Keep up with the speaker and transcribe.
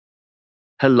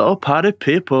Hello, party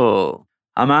people.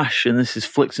 I'm Ash, and this is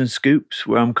Flicks and Scoops,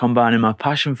 where I'm combining my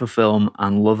passion for film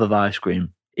and love of ice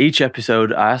cream. Each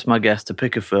episode, I ask my guests to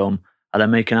pick a film, and I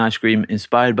make an ice cream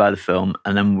inspired by the film,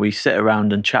 and then we sit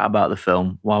around and chat about the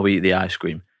film while we eat the ice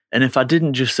cream. And if I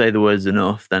didn't just say the words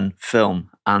enough, then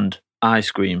film and ice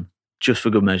cream, just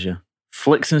for good measure.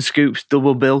 Flicks and Scoops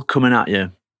double bill coming at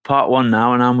you. Part 1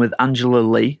 now, and I'm with Angela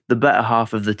Lee, the better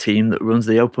half of the team that runs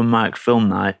the open mic film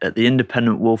night at the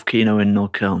independent Wolf Kino in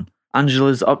Knockhill.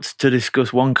 Angela's opted to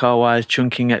discuss Wong Kar-wai's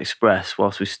Chungking Express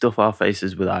whilst we stuff our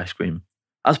faces with ice cream.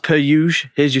 As per usual,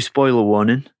 here's your spoiler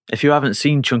warning. If you haven't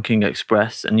seen Chungking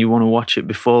Express and you want to watch it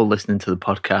before listening to the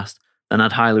podcast, then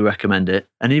I'd highly recommend it.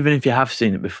 And even if you have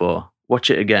seen it before,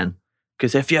 watch it again.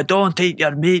 Because if you don't eat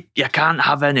your meat, you can't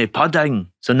have any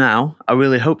pudding. So now, I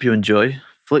really hope you enjoy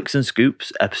Flicks and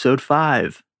Scoops, Episode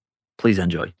 5. Please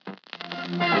enjoy.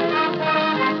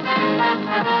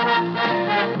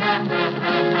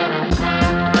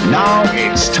 Now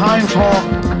it's time for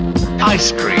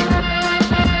ice cream.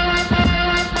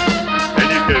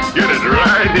 And you can get it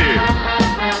right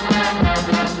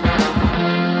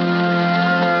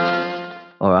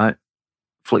here. All right,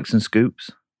 Flicks and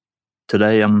Scoops.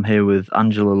 Today I'm here with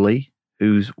Angela Lee,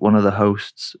 who's one of the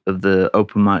hosts of the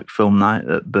open mic film night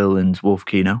at Berlin's Wolf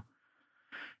Kino.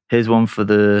 Here's one for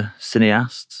the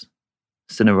cineasts,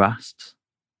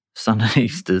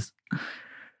 Sandinistas.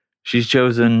 She's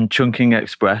chosen Chungking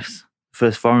Express,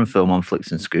 first foreign film on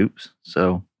Flicks and Scoops,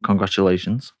 so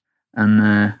congratulations.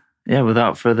 And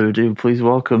without further ado, please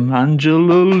welcome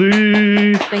Angela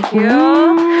Lee. Thank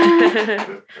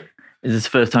you. Is this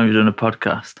the first time you've done a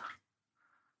podcast?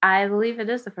 I believe it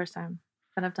is the first time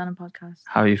that I've done a podcast.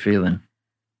 How are you feeling?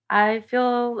 I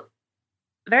feel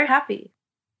very happy.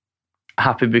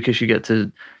 Happy because you get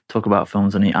to talk about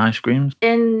films and eat ice creams?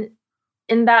 In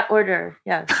that order,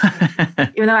 yes.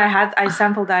 Even though I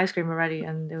sampled the ice cream already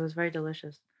and it was very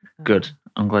delicious. Good.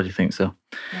 I'm glad you think so.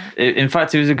 Yeah. In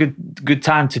fact, it was a good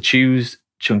time to choose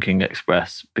Chungking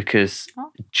Express because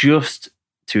just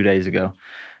 2 days ago,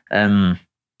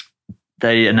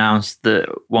 they announced that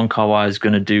Wong Kar-wai is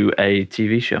going to do a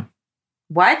TV show.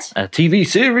 What? A TV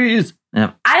series.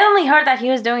 Yeah. I only heard that he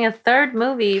was doing a third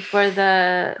movie for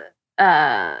the...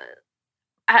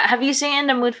 have you seen In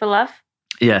the Mood for Love?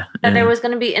 Yeah. That there was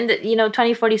going to be in the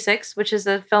 2046, which is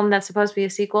a film that's supposed to be a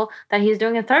sequel, that he's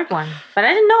doing a third one. But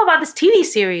I didn't know about this TV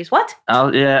series. What?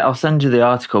 I'll send you the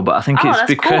article, but I think it's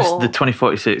because cool. the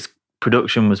 2046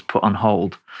 production was put on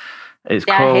hold. It's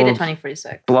called I hated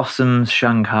 2046. Blossoms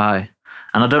Shanghai.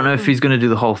 And I don't know if he's going to do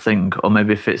the whole thing or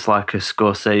maybe if it's like a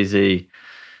Scorsese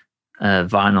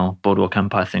vinyl Boardwalk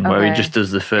Empire thing where he just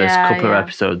does the first couple of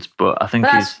episodes. But I think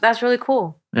that's really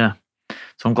cool. Yeah.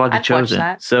 So I'm glad you chose it.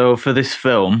 That. So for this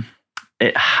film,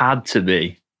 it had to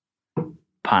be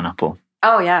pineapple.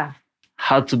 Oh, yeah.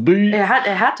 Had to be. It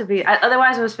had to be.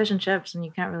 Otherwise, it was fish and chips, and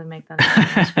you can't really make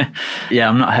that. Yeah,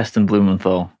 I'm not Heston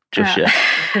Blumenthal just yet.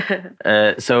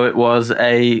 So it was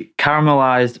a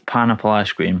caramelized pineapple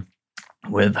ice cream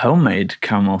with homemade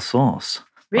caramel sauce.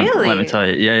 Really? Let me tell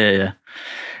you. Yeah.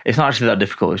 It's not actually that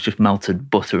difficult. It's just melted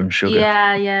butter and sugar.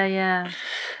 Yeah.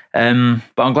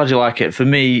 But I'm glad you like it. For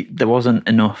me, there wasn't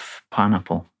enough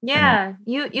pineapple. Yeah,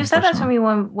 you said that to me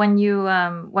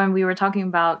when we were talking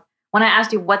about when I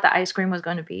asked you what the ice cream was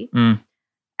going to be,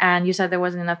 and you said there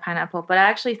wasn't enough pineapple. But I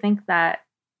actually think that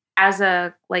as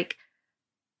a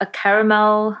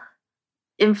caramel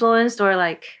influenced or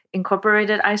like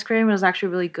incorporated ice cream was actually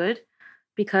really good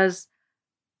because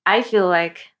I feel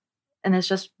like, and it's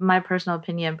just my personal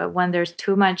opinion, but when there's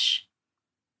too much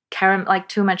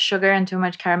too much sugar and too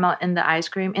much caramel in the ice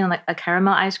cream, in like a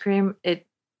caramel ice cream, it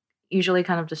usually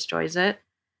kind of destroys it.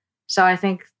 So I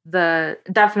think the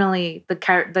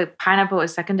pineapple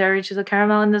is secondary to the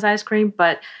caramel in this ice cream,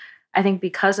 but I think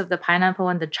because of the pineapple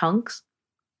and the chunks,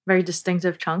 very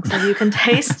distinctive chunks that you can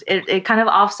taste, it kind of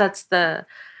offsets the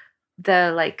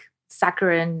like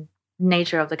saccharine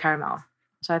nature of the caramel.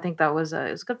 So I think that was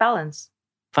it was a good balance.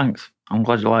 Thanks. I'm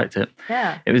glad you liked it.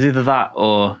 Yeah. It was either that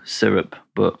or syrup,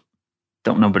 but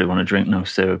don't nobody want to drink no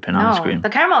syrup in ice cream. The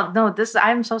caramel,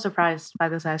 I'm so surprised by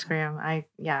this ice cream.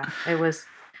 It was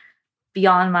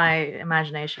beyond my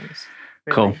imaginations.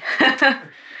 Really. Cool.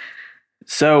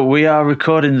 So we are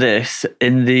recording this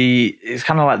it's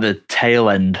kind of like the tail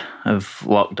end of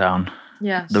lockdown.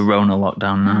 Yes. The Rona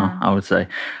lockdown now, I would say.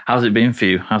 How's it been for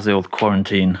you? How's the old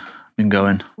quarantine been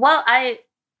going? Well,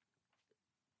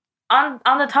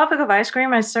 on the topic of ice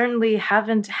cream, I certainly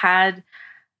haven't had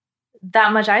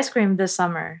that much ice cream this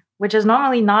summer, which is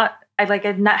normally not. It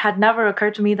had never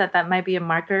occurred to me that might be a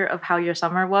marker of how your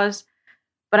summer was.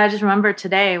 But I just remember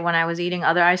today when I was eating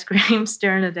other ice creams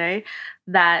during the day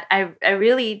that I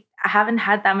really haven't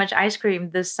had that much ice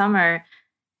cream this summer.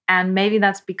 And maybe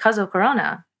that's because of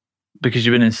Corona. Because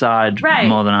you've been inside Right.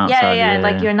 more than outside. Yeah.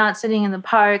 Like you're not sitting in the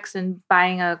parks and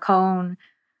buying a cone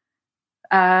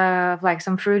of like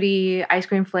some fruity ice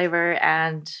cream flavor.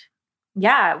 And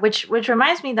yeah, which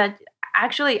reminds me that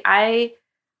actually I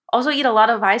also eat a lot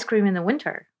of ice cream in the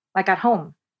winter, like at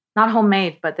home. Not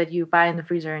homemade, but that you buy in the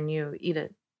freezer and you eat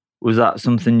it. Was that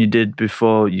something you did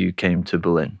before you came to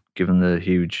Berlin, given the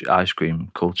huge ice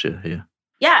cream culture here?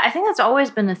 Yeah, I think that's always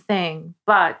been a thing.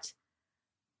 But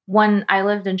when I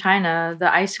lived in China,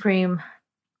 the ice cream,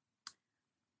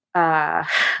 the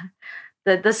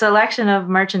selection of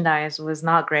merchandise was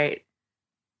not great.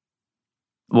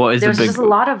 What is there's the big?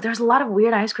 There's a lot of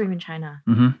weird ice cream in China,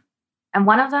 Mm-hmm. and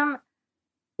one of them,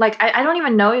 like I don't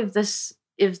even know if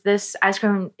this ice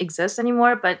cream exists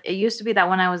anymore. But it used to be that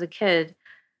when I was a kid,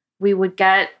 we would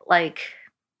get like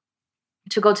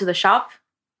to go to the shop,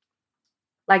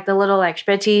 like the little like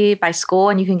Späti by school,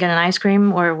 and you can get an ice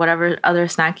cream or whatever other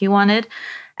snack you wanted.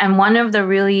 And one of the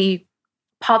really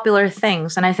popular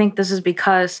things, and I think this is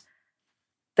because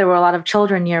there were a lot of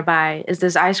children nearby, is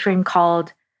this ice cream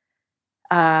called,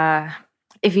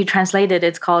 if you translate it,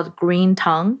 it's called green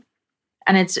tongue.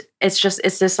 And it's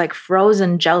this like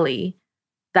frozen jelly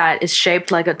that is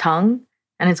shaped like a tongue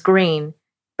and it's green.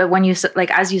 But when you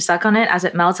like, as you suck on it, as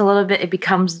it melts a little bit, it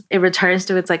returns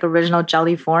to its like original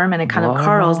jelly form, and it kind of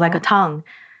curls like a tongue.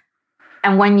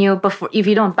 And when if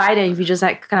you don't bite it, if you just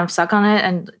like kind of suck on it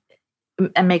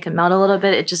and make it melt a little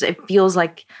bit, it feels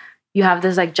like you have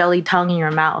this like jelly tongue in your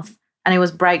mouth, and it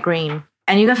was bright green.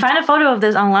 And you can find a photo of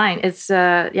this online. It's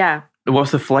yeah.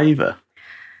 What's the flavor?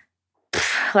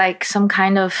 Like some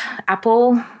kind of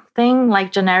apple thing,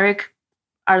 like generic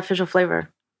artificial flavor.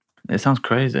 It sounds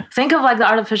crazy. Think of like the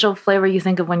artificial flavor you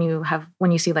think of when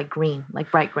you see like green,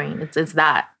 like bright green. It's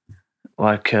that.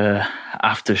 Like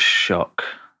aftershock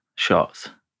shots.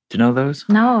 Do you know those?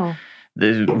 No.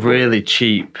 There's really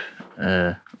cheap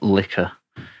liquor.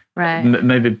 Right.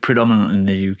 Maybe predominant in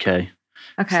the UK. Okay.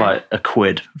 It's like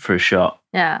 £1 for a shot.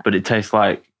 Yeah. But it tastes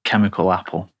like chemical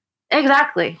apple.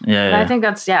 Exactly. Yeah. I think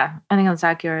that's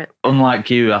accurate. Unlike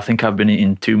you, I think I've been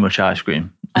eating too much ice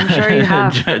cream. I'm sure you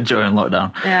have. During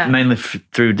lockdown. Yeah. Mainly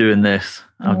through doing this.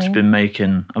 I've just been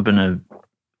I've been an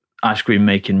ice cream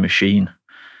making machine,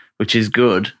 which is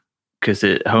good because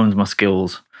it hones my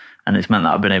skills, and it's meant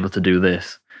that I've been able to do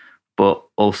this. But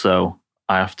also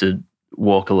I have to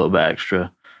walk a little bit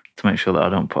extra to make sure that I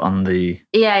don't put on the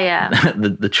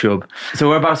the chub. So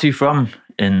whereabouts are you from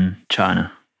in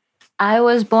China? I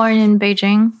was born in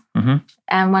Beijing, Mm-hmm.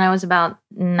 and when I was about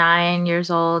 9 years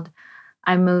old,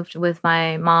 I moved with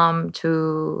my mom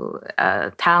to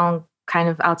a town kind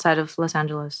of outside of Los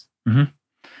Angeles. Mm-hmm.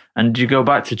 And do you go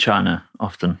back to China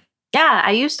often? Yeah,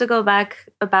 I used to go back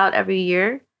about every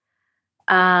year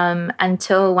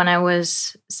until when I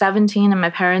was 17 and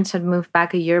my parents had moved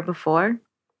back a year before.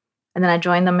 And then I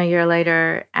joined them a year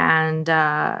later and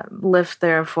lived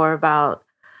there for about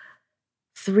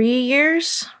 3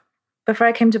 years before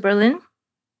I came to Berlin.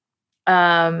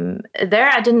 There,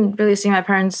 I didn't really see my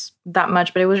parents that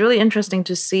much, but it was really interesting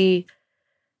to see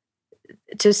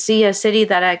a city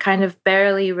that I kind of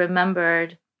barely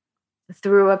remembered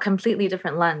through a completely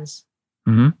different lens.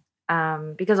 Mm-hmm.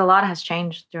 Because a lot has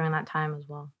changed during that time as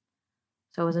well.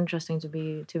 So it was interesting to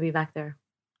be back there.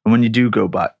 And when you do go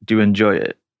back, do you enjoy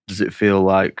it? Does it feel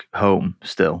like home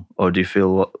still, or do you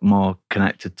feel more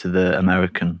connected to the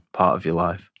American part of your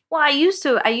life? Well, I used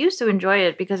to enjoy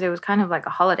it because it was kind of like a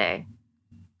holiday.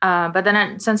 But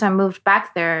then since I moved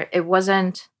back there, it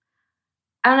wasn't,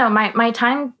 I don't know, my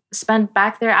time spent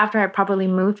back there after I properly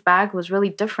moved back was really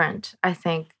different, I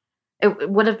think. It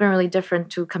would have been really different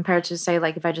to compare to, say,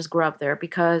 like if I just grew up there,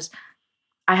 because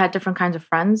I had different kinds of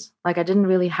friends. Like I didn't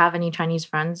really have any Chinese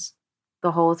friends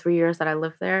the whole 3 years that I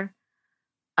lived there.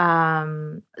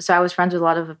 So I was friends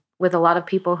with a lot of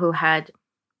people who had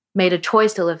made a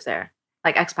choice to live there,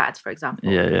 like expats, for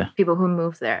example. Yeah. People who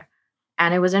moved there.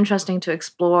 And it was interesting to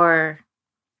explore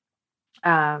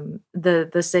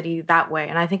the city that way.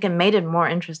 And I think it made it more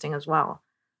interesting as well,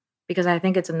 because I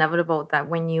think it's inevitable that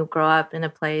when you grow up in a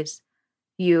place,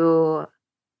 you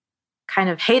kind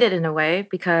of hate it in a way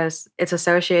because it's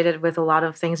associated with a lot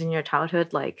of things in your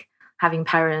childhood, like having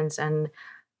parents and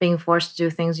being forced to do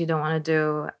things you don't want to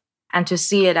do. And to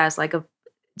see it as like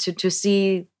to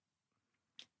see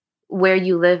where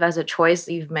you live as a choice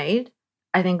that you've made,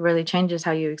 I think really changes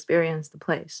how you experience the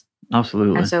place.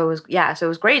 Absolutely. And so it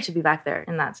was great to be back there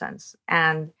in that sense.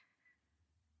 And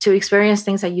to experience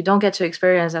things that you don't get to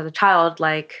experience as a child,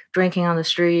 like drinking on the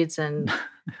streets and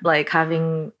like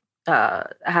having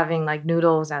like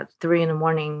noodles at 3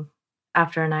 a.m.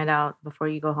 after a night out before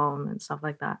you go home and stuff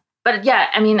like that. But yeah,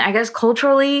 I mean, I guess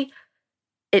culturally,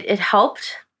 it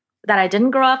helped that I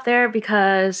didn't grow up there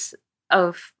because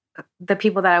of the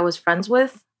people that I was friends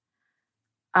with.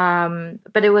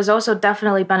 But it was also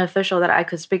definitely beneficial that I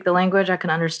could speak the language, I can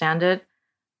understand it,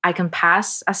 I can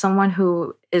pass as someone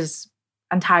who is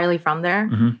entirely from there.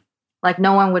 Mhm. Like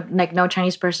no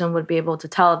Chinese person would be able to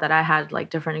tell that I had like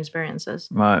different experiences.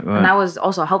 Right. And that was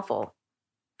also helpful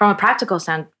from a practical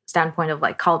standpoint of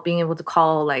like being able to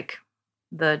call like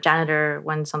the janitor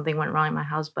when something went wrong in my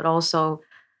house, but also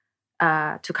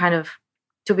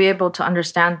to be able to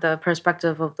understand the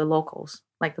perspective of the locals,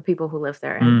 like the people who live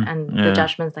there and the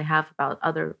judgments they have about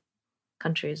other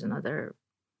countries and other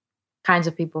kinds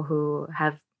of people who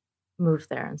have moved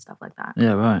there and stuff like that.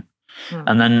 Yeah, right.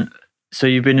 And then, so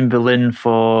you've been in Berlin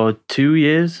for 2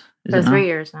 years? For 3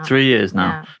 years now. 3 years now.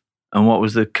 Yeah. And what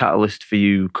was the catalyst for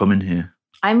you coming here?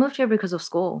 I moved here because of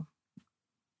school.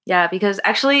 Yeah, because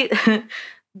actually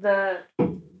the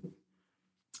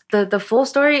full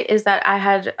story is that I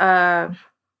had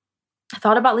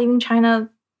thought about leaving China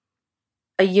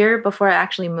a year before I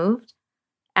actually moved.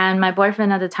 And my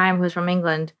boyfriend at the time, who was from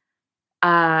England,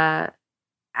 had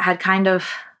kind of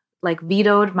like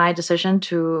vetoed my decision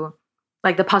to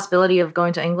like the possibility of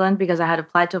going to England because I had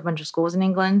applied to a bunch of schools in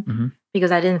England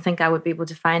because I didn't think I would be able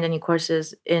to find any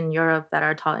courses in Europe that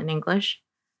are taught in English.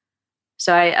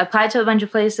 So I applied to a bunch of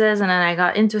places and then I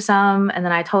got into some and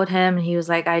then I told him and he was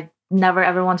like, I never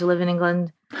ever want to live in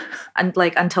England and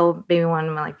like until maybe when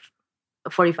I'm like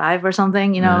 45 or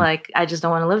something, you know, like I just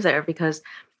don't want to live there because,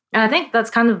 and I think that's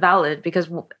kind of valid because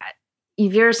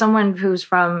if you're someone who's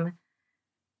from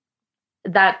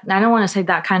that, I don't want to say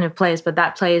that kind of place, but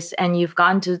that place, and you've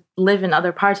gone to live in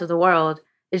other parts of the world,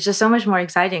 it's just so much more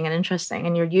exciting and interesting.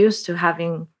 And you're used to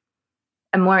having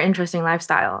a more interesting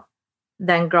lifestyle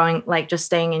than growing, like just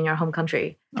staying in your home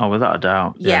country. Oh, without a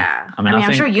doubt. Yeah. I mean,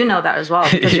 I'm sure you know that as well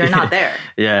because you're not there.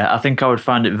 Yeah, I think I would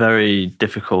find it very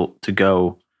difficult to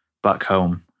go back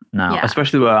home now,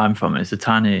 especially where I'm from. It's a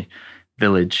tiny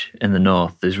village in the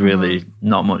north. There's really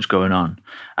not much going on.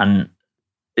 And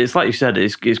it's like you said,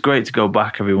 it's great to go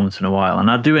back every once in a while. And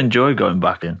I do enjoy going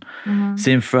back in,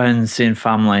 seeing friends, seeing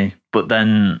family. But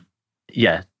then,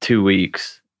 2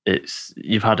 weeks,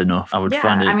 you've had enough. I would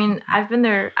find it. I mean, I've been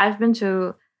there. I've been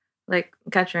to like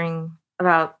Kettering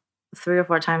about 3 or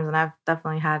 4 times, and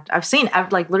I've seen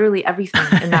like literally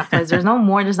everything in that place. There's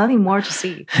nothing more to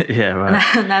see. Yeah,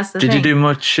 right. And that's the thing. Did you do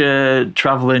much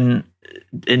traveling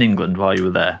in England while you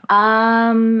were there?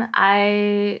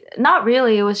 I not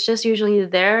really. It was just usually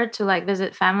there to like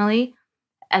visit family,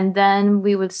 and then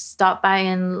we would stop by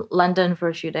in London for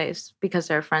a few days because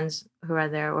there are friends who are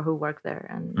there or who work there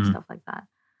and stuff like that.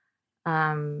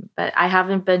 But I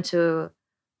haven't been to.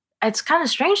 It's kind of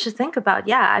strange to think about.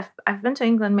 Yeah, I've been to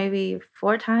England maybe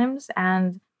 4 times,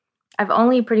 and I've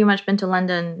only pretty much been to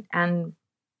London and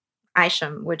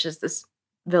Isham, which is this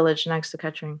village next to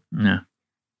Kettering. Yeah.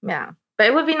 Yeah. But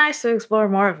it would be nice to explore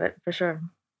more of it, for sure.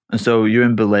 And so you're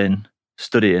in Berlin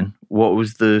studying. What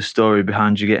was the story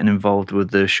behind you getting involved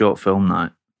with the short film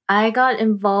night? I got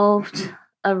involved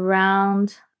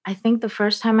around, I think the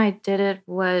first time I did it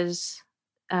was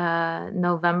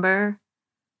November.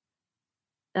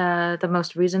 The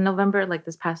most recent November, like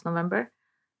this past November.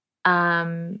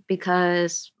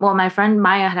 Because, well, my friend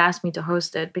Maya had asked me to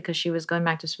host it because she was going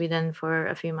back to Sweden for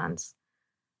a few months.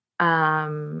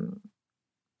 And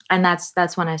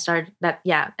that's when I started that.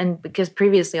 Yeah. And because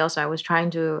previously also I was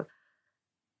trying to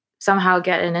somehow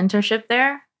get an internship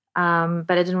there.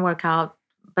 But it didn't work out.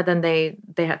 But then they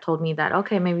had told me that,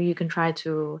 okay, maybe you can try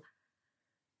to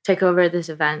take over this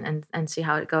event and see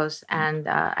how it goes. And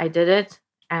I did it.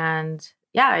 And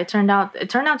yeah, it turned out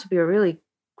to be a really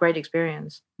great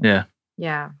experience. Yeah.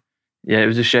 Yeah. Yeah, it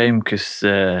was a shame because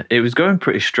it was going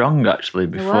pretty strong actually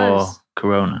before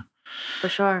Corona. For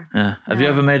sure. Yeah. Have you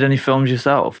ever made any films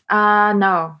yourself?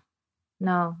 No.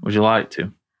 Would you like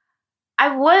to?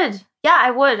 I would. Yeah,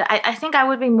 I would. I think I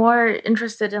would be more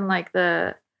interested in like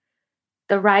the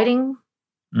writing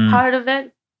part of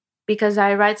it because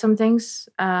I write some things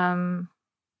in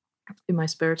my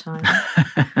spare time.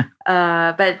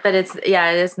 But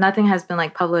it's nothing has been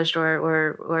like published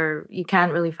or you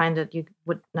can't really find it. You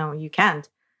can't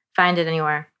find it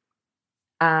anywhere.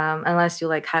 Unless you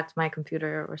like hacked my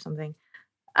computer or something.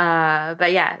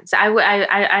 But yeah, so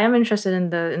I am interested in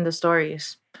the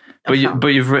stories. But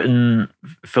you've written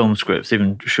film scripts,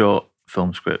 even short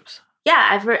film scripts. Yeah,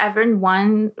 I've written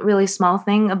one really small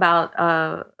thing about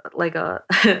like a.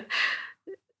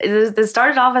 It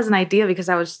started off as an idea because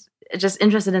I was just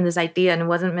interested in this idea, and it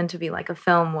wasn't meant to be like a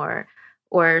film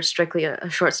or strictly a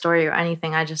short story or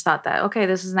anything. I just thought that, okay,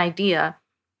 this is an idea,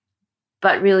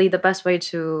 but really the best way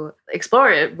to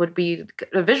explore it would be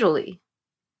visually,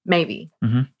 maybe.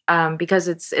 Because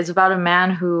it's about a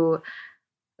man who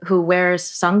wears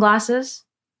sunglasses,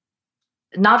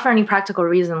 not for any practical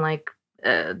reason like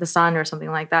the sun or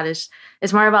something like that.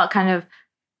 It's more about kind of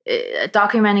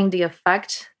documenting the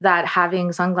effect that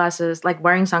having sunglasses, like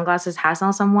wearing sunglasses, has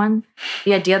on someone.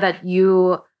 The idea that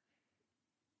you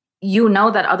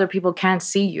know that other people can't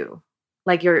see you,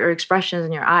 like your expressions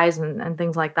and your eyes and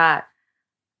things like that,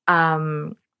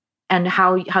 and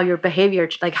how your behavior,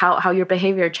 like how your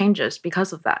behavior changes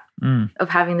because of that, of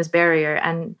having this barrier,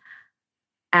 and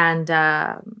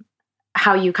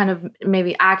how you kind of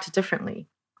maybe act differently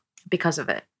because of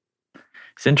it.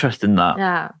 It's interesting that.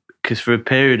 Yeah. Because for a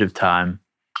period of time,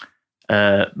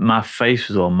 my face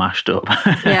was all mashed up.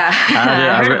 Yeah,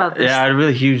 I heard about this. Yeah, I had a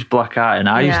really huge black eye, and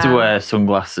I used to wear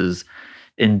sunglasses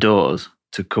indoors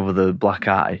to cover the black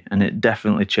eye, and it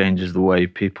definitely changes the way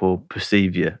people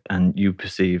perceive you and you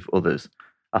perceive others.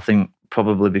 I think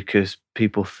probably because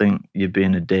people think you're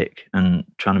being a dick and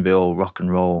trying to be all rock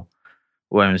and roll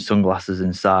wearing sunglasses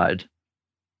inside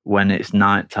when it's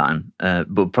nighttime,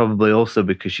 but probably also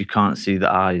because you can't see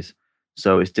the eyes.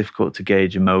 So it's difficult to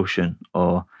gauge emotion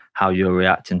or how you're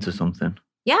reacting to something.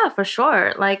 Yeah, for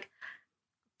sure. Like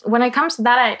when it comes to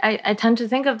that, I tend to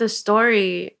think of this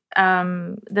story,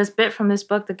 this bit from this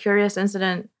book, The Curious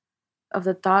Incident of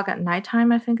the Dog at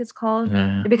Nighttime, I think it's called.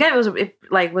 Yeah.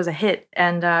 It was a hit,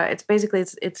 and it's basically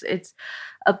it's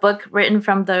a book written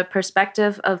from the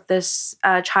perspective of this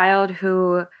child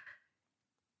who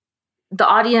the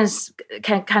audience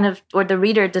can kind of, or the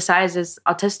reader decides is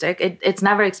autistic. It's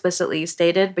never explicitly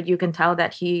stated, but you can tell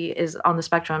that he is on the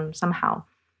spectrum somehow.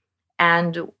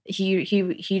 And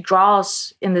he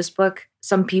draws in this book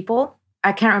some people.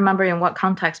 I can't remember in what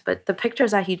context, but the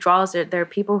pictures that he draws, they're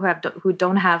people who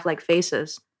don't have like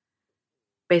faces.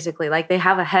 Basically, like they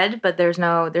have a head, but there's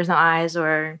no eyes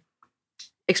or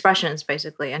expressions,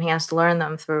 basically. And he has to learn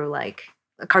them through like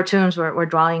cartoons or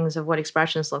drawings of what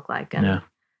expressions look like. And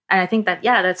And I think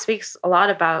that speaks a lot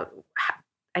about,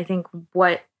 I think,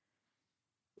 what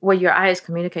your eyes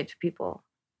communicate to people.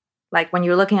 Like when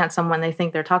you're looking at someone, they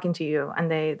think they're talking to you,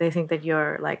 and they think that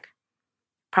you're like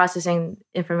processing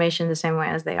information the same way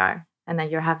as they are, and that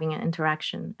you're having an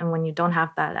interaction. And when you don't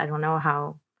have that, I don't know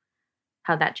how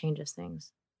that changes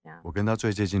things. Yeah. 我跟他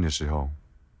最接近的时候，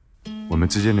我们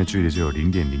之间的距离只有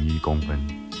0.01公分。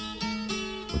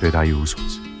我对他一无所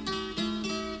知。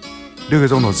6个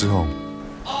钟头之后。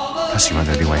他喜欢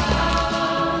在另外一个男人。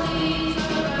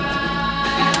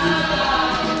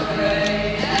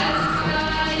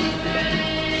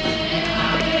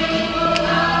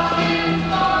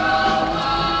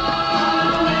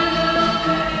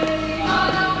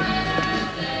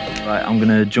Right, I'm going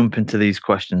to jump into these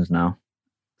questions now.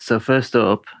 So first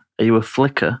up, are you a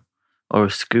flicker or a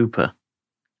scooper?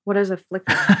 What is a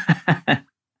flicker?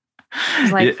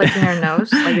 It's like flicking your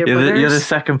nose, like your boogers? You're the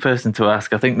second person to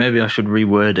ask. I think maybe I should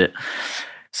reword it.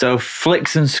 So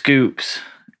flicks and scoops.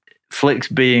 Flicks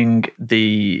being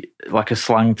like a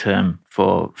slang term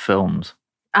for films.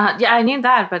 Yeah, I knew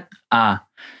that, but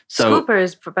so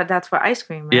scooper but that's for ice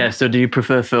cream, right? Yeah, so do you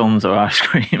prefer films or ice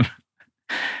cream?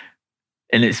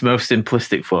 In its most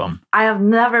simplistic form. I have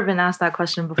never been asked that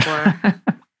question before.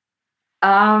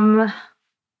 I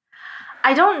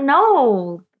don't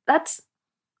know.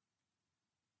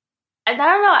 I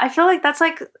don't know. I feel like that's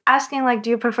like asking, like, do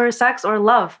you prefer sex or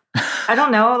love? I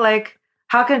don't know. Like,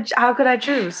 how could I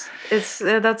choose?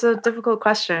 That's a difficult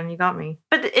question. You got me.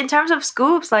 But in terms of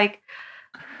scoops, like,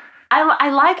 I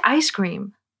like ice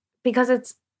cream because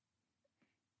it's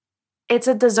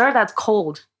a dessert that's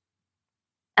cold,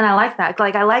 and I like that.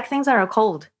 Like, I like things that are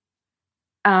cold,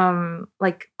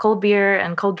 like cold beer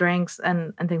and cold drinks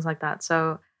and things like that.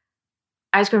 So,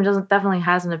 ice cream definitely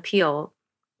has an appeal.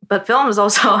 But films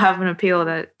also have an appeal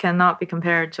that cannot be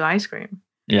compared to ice cream.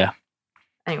 Yeah.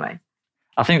 Anyway.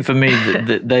 I think for me,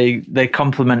 they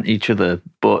complement each other.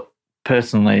 But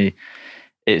personally,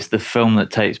 it's the film that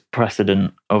takes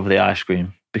precedent over the ice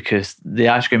cream, because the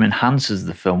ice cream enhances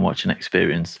the film watching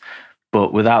experience.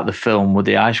 But without the film, would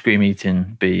the ice cream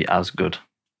eating be as good?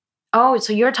 Oh,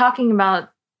 so you're talking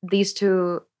about these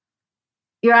two.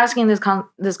 You're asking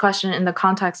this question in the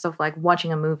context of like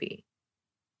watching a movie.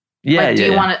 Yeah, like, do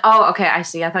you want to? Oh, okay, I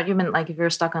see. I thought you meant like if you're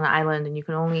stuck on an island and you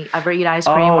can only ever eat ice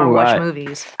cream or watch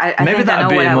movies. Maybe that'd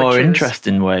be a more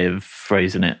interesting way of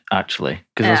phrasing it, actually,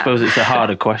 because I suppose it's a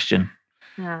harder question.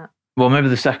 Yeah. Well, maybe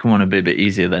the second one would be a bit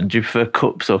easier then. Do you prefer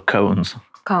cups or cones?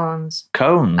 Cones.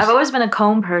 Cones. I've always been a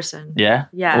cone person. Yeah?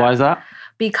 Yeah. Why is that?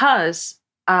 Because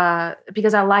I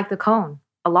like the cone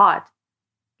a lot.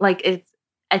 Like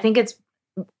I think it's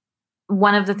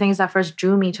one of the things that first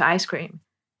drew me to ice cream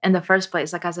in the first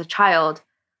place. Like as a child,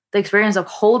 the experience of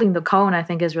holding the cone, I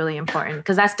think, is really important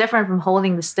because that's different from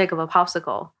holding the stick of a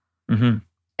popsicle. Mm-hmm.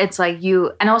 It's like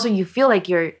and also you feel like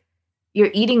you're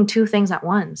eating two things at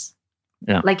once.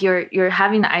 Yeah. Like you're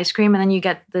having the ice cream and then you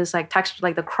get this like texture,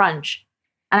 like the crunch.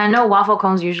 And I know waffle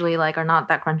cones usually like are not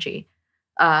that crunchy.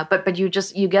 But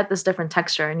you get this different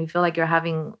texture and you feel like you're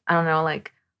having, I don't know,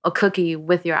 like a cookie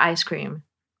with your ice cream,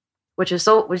 which is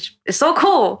so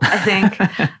cool, I think.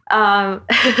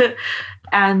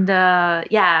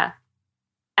 Yeah.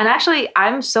 And actually,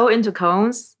 I'm so into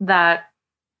cones that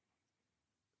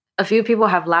a few people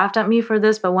have laughed at me for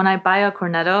this, but when I buy a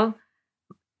Cornetto,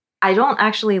 I don't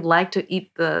actually like to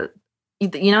eat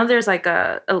there's like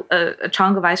a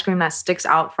chunk of ice cream that sticks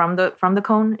out from the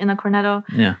cone in a Cornetto.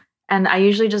 Yeah. And I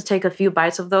usually just take a few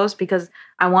bites of those because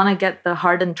I want to get the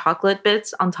hardened chocolate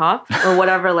bits on top or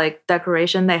whatever like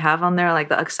decoration they have on there, like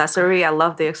the accessory. I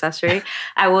love the accessory.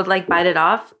 I would like bite it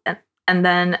off and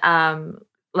then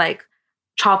like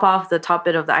chop off the top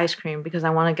bit of the ice cream because I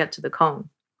want to get to the cone.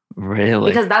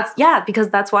 Really? Because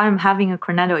that's why I'm having a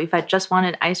Cornetto. If I just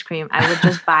wanted ice cream, I would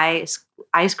just buy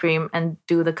ice cream and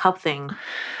do the cup thing.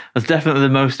 That's definitely the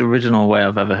most original way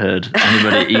I've ever heard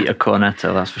anybody eat a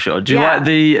Cornetto, that's for sure. Do you like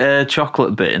the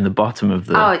chocolate bit in the bottom of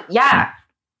the... Oh, yeah.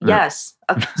 Yes.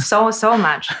 So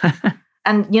much.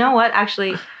 And you know what?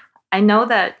 Actually, I know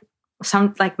that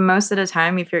most of the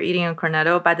time, if you're eating a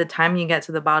Cornetto, by the time you get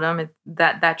to the bottom,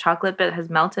 that chocolate bit has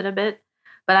melted a bit.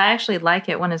 But I actually like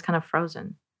it when it's kind of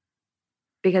frozen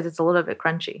because it's a little bit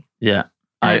crunchy. Yeah.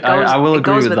 I will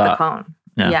agree with that. It goes with the cone.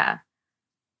 Yeah.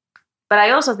 But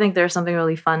I also think there's something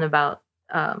really fun about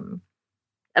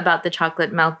the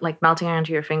chocolate melting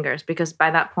onto your fingers because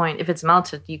by that point, if it's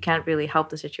melted, you can't really help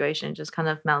the situation. It just kind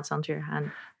of melts onto your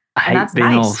hand. I hate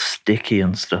being all sticky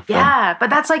and stuff. Yeah, but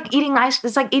that's like eating ice.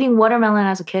 It's like eating watermelon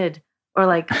as a kid or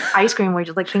like ice cream where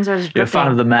like things are just dripping. You're a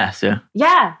fan of the mess, yeah?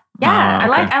 Yeah. Yeah.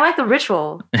 Oh, okay. I like the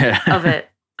ritual of it.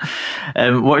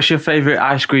 What's your favorite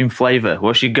ice cream flavor?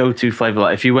 What's your go-to flavor?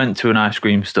 Like if you went to an ice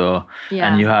cream store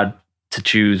and you had to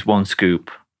choose one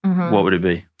scoop, what would it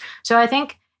be? So I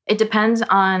think it depends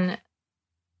on,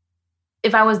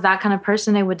 if I was that kind of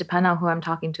person, it would depend on who I'm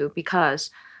talking to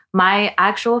because my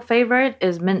actual favorite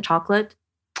is mint chocolate.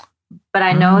 But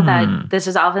I know that this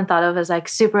is often thought of as like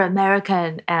super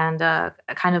American and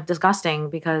kind of disgusting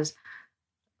because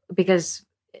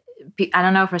I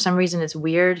don't know, for some reason it's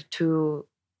weird to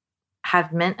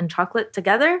have mint and chocolate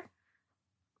together.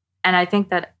 And I think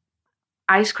that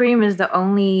ice cream is the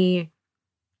only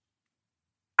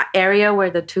area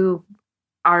where the two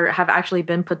have actually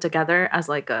been put together as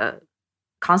like a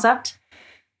concept.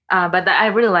 But I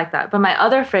really like that. But my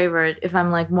other favorite, if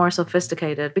I'm like more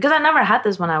sophisticated, because I never had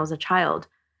this when I was a child,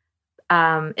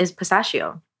 is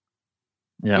pistachio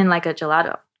in like a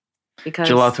gelato. Because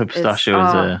gelato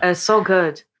pistachio it's so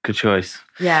good. Good choice.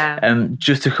 Yeah.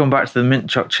 Just to come back to the mint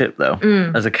choc chip though,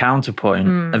 as a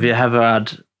counterpoint, have you ever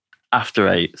had After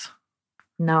Eights?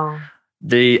 No.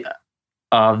 They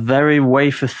are very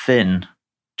wafer thin,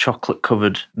 chocolate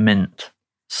covered mint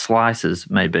slices,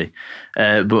 maybe.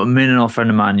 But me and an old friend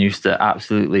of mine used to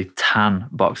absolutely tan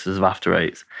boxes of After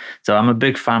Eights. So I'm a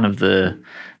big fan of the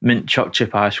mint choc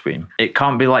chip ice cream. It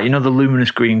can't be like, the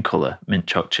luminous green colour mint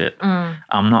choc chip.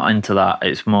 I'm not into that.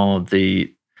 It's more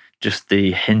just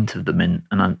the hint of the mint,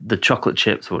 and the chocolate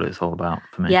chip's what it's all about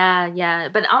for me. Yeah.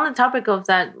 But on the topic of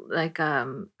that, like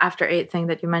After Eight thing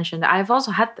that you mentioned, I've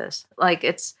also had this. Like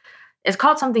it's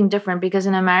called something different because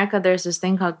in America there's this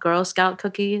thing called Girl Scout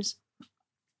cookies,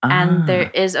 and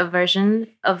there is a version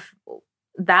of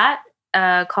that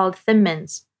called Thin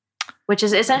Mints, which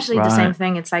is essentially the same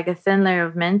thing. It's like a thin layer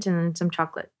of mint and then some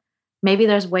chocolate. Maybe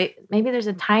there's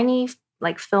a tiny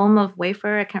like film of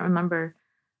wafer. I can't remember.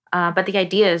 But the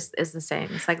idea is the same.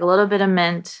 It's like a little bit of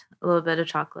mint, a little bit of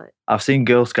chocolate. I've seen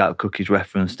Girl Scout cookies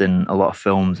referenced in a lot of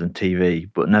films and TV,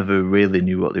 but never really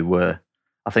knew what they were.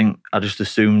 I think I just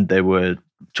assumed they were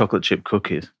chocolate chip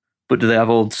cookies. But do they have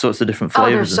all sorts of different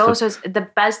flavors? Oh, so the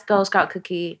best Girl Scout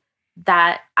cookie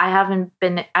that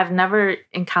I've never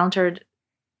encountered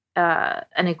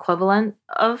an equivalent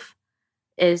of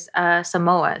is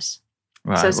Samoas.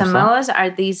 Right, so Samoas are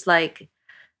these like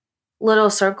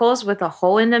little circles with a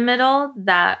hole in the middle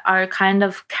that are kind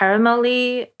of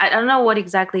caramelly. I don't know what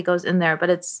exactly goes in there, but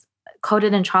it's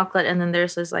coated in chocolate. And then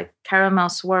there's this like caramel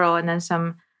swirl and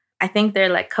then I think they're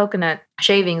like coconut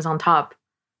shavings on top,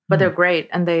 but they're great.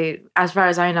 And they, as far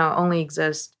as I know, only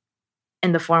exist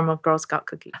in the form of Girl Scout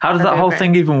cookies. How does that whole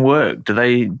thing even work? Do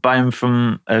they buy them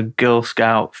from a Girl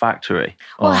Scout factory?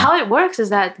 Well, how it works is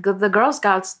that the Girl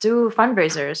Scouts do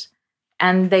fundraisers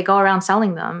and they go around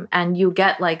selling them, and you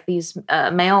get like these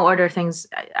mail order things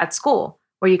at school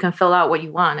where you can fill out what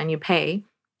you want and you pay,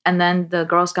 and then the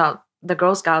Girl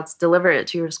Scouts deliver it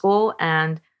to your school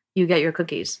and you get your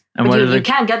cookies. And but you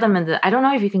can't get them I don't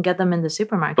know if you can get them in the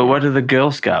supermarket. But where do the Girl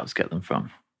Scouts get them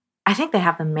from? I think they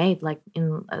have them made like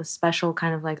in a special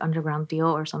kind of like underground deal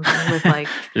or something with like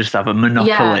They just have a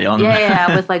monopoly on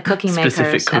with like cookie makers.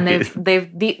 Specific cookies. And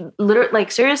they've literally,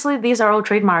 like, seriously, these are all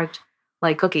trademarked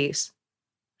like cookies.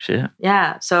 Shit.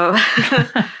 Yeah. So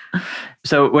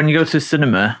So when you go to the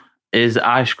cinema, is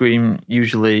ice cream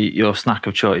usually your snack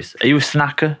of choice? Are you a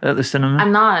snacker at the cinema?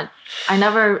 I'm not.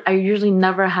 I usually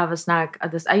never have a snack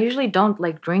at this. I usually don't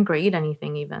like drink or eat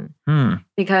anything even.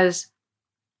 Because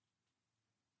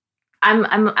I'm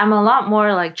a lot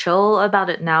more like chill about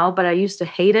it now, but I used to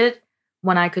hate it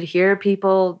when I could hear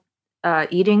people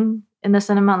eating in the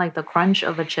cinema, like the crunch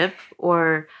of a chip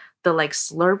or the like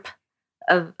slurp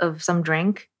of some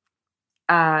drink.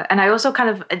 And I also kind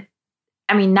of,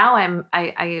 I mean, now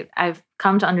I've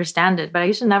come to understand it, but I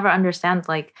used to never understand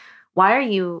like, why do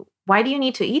you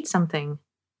need to eat something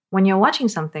when you're watching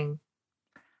something?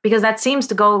 Because that seems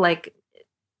to go like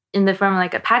in the form of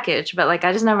like a package, but like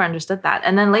I just never understood that.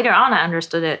 And then later on I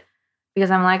understood it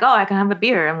because I'm like, oh, I can have a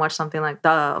beer and watch something, like,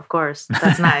 duh, of course,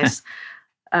 that's nice.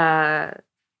 I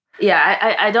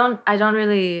don't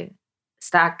really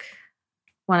stack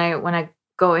when I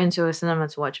go into a cinema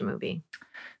to watch a movie.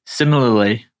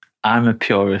 Similarly, I'm a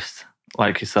purist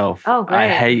like yourself. Oh, great. I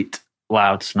hate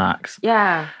loud snacks.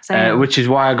 Yeah, same. Which is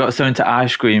why I got so into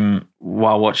ice cream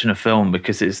while watching a film,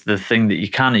 because it's the thing that you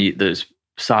can eat that's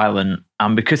silent,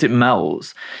 and because it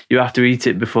melts, you have to eat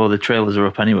it before the trailers are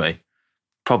up anyway.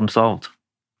 Problem solved.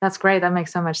 That's great. That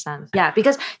makes so much sense. Yeah,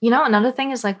 because, another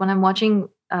thing is like when I'm watching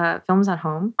films at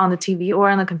home on the TV or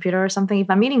on the computer or something, if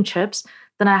I'm eating chips,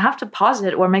 then I have to pause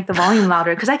it or make the volume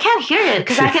louder because I can't hear it.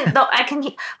 Because I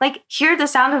can like hear the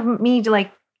sound of me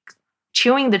like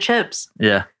chewing the chips.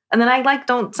 Yeah. And then I like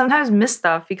don't sometimes miss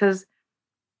stuff because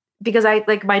I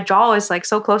like my jaw is like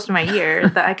so close to my ear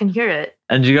that I can hear it.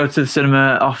 And do you go to the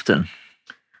cinema often?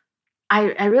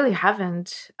 I really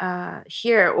haven't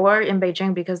here or in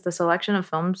Beijing because the selection of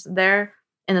films there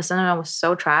in the cinema was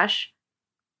so trash.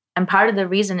 And part of the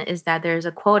reason is that there's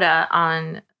a quota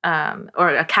on or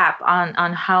a cap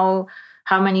on how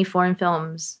many foreign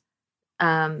films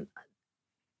are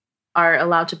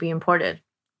allowed to be imported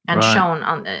and shown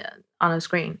on a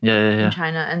screen in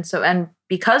China. And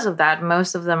because of that,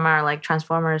 most of them are like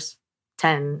Transformers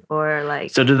 10 or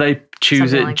like. So do they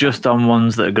choose it like just on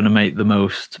ones that are going to make the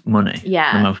most money?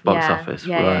 Yeah. The most box office?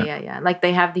 Yeah. Like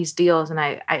they have these deals, and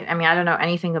I mean, I don't know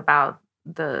anything about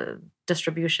the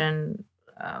distribution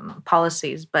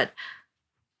policies, but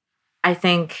I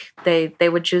think they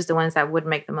would choose the ones that would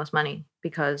make the most money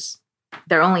because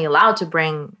they're only allowed to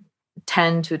bring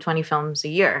 10 to 20 films a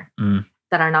year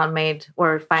that are not made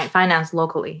or financed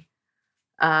locally.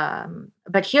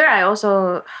 But here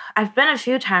I've been a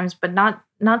few times, but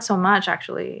not so much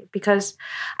actually, because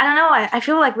I don't know, I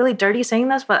feel like really dirty saying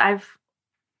this, but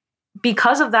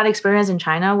because of that experience in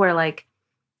China where like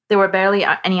there were barely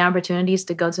any opportunities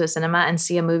to go to a cinema and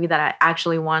see a movie that I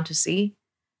actually want to see.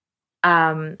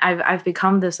 I've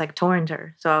become this like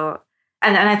torrenter. So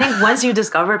and I think once you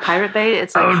discover Pirate Bay,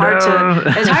 it's like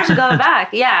it's hard to go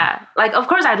back. Yeah. Like of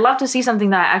course I'd love to see something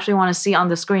that I actually want to see on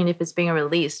the screen if it's being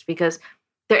released, because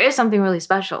there is something really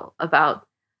special about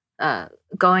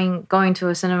going to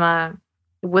a cinema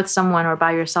with someone or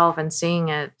by yourself and seeing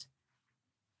it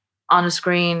on a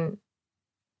screen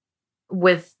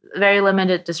with very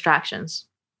limited distractions.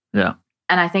 Yeah.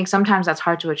 And I think sometimes that's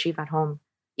hard to achieve at home.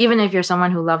 Even if you're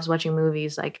someone who loves watching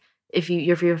movies, like if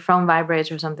your phone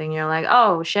vibrates or something, you're like,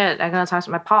 oh shit, I gotta talk to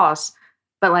my boss.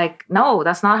 But like, no,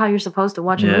 that's not how you're supposed to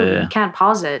watch a movie. You can't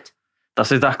pause it.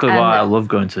 That's exactly why I love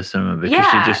going to the cinema,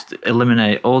 because you just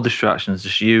eliminate all distractions,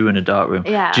 just you in a dark room.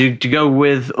 Yeah. Do you go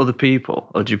with other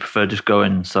people, or do you prefer just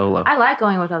going solo? I like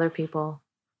going with other people.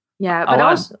 Yeah, but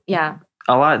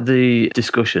I like the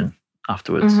discussion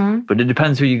afterwards, but it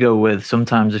depends who you go with.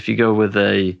 Sometimes if you go with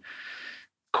a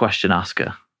question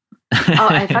asker. Oh,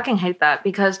 I fucking hate that,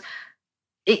 because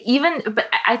but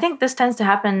I think this tends to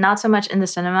happen not so much in the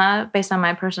cinema based on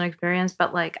my personal experience,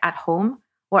 but like at home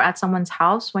or at someone's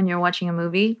house when you're watching a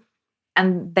movie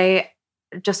and they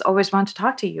just always want to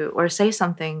talk to you or say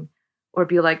something or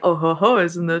be like, oh, ho, ho,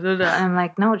 isn't it? And I'm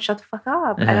like, no, shut the fuck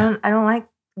up. Yeah. I don't like,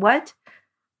 what?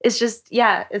 It's just,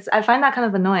 I find that kind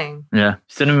of annoying. Yeah.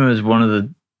 Cinema is one of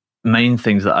the main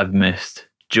things that I've missed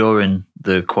during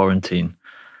the quarantine.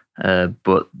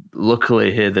 But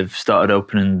luckily here they've started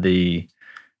opening the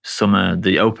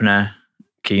open air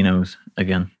kinos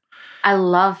again. I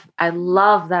love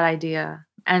that idea.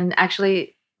 And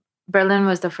actually, Berlin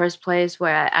was the first place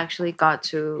where I actually got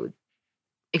to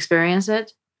experience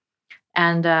it.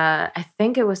 And I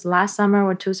think it was last summer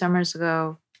or 2 summers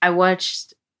ago, I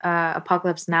watched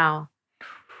Apocalypse Now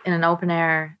in an open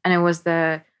air. And it was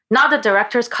not the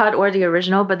director's cut or the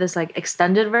original, but this like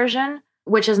extended version,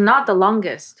 which is not the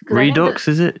longest. Redux,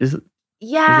 is it?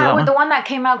 Yeah, with the one that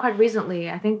came out quite recently.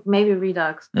 I think maybe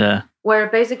Redux. Yeah. Where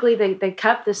basically they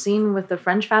kept the scene with the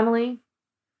French family.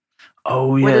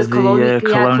 Oh, yeah, with his colonial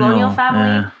family.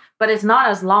 Yeah. But it's not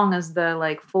as long as the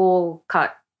like full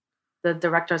cut, the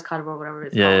director's cut or whatever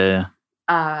it's called. Yeah.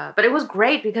 But it was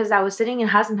great because I was sitting in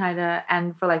Hasenheide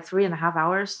and for like 3.5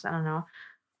 hours, I don't know.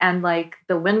 And like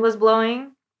the wind was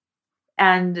blowing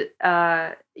and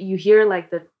you hear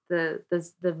like the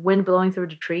wind blowing through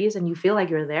the trees and you feel like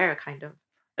you're there kind of.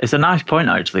 It's a nice point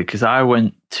actually, because I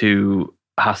went to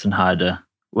Hasenheide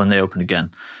when they opened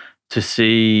again to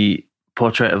see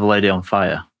Portrait of a Lady on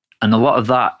Fire. And a lot of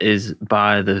that is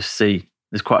by the sea.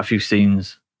 There's quite a few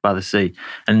scenes by the sea.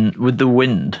 And with the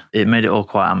wind, it made it all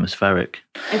quite atmospheric.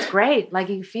 It's great. Like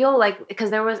you feel like,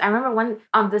 because I remember when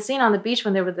on the scene on the beach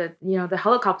when they were the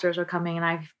helicopters were coming and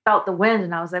I felt the wind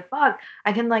and I was like, fuck,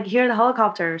 I can like hear the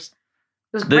helicopters.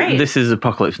 It was great. This is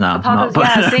Apocalypse Now.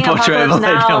 Seeing Portrait of a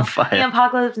Lady on Fire. Seeing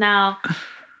Apocalypse Now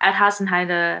at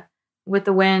Hasenheide with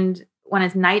the wind when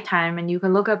it's nighttime and you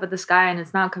can look up at the sky and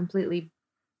it's not completely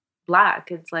black.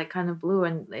 It's like kind of blue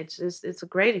and it's a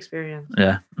great experience.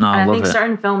 Yeah. No, I love it. I think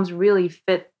certain films really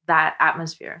fit that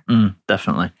atmosphere.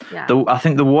 Definitely. Yeah. I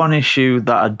think the one issue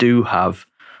that I do have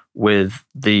with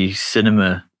the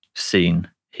cinema scene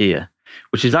here,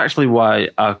 which is actually why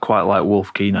I quite like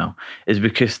Wolf Kino, is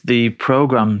because the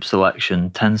program selection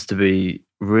tends to be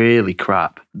really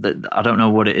crap. I don't know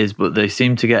what it is, but they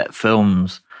seem to get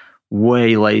films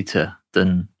way later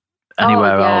than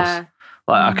anywhere else.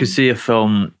 Like I could see a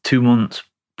film 2 months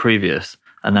previous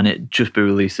and then it just be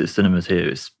released at cinemas here.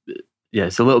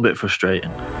 It's a little bit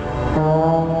frustrating.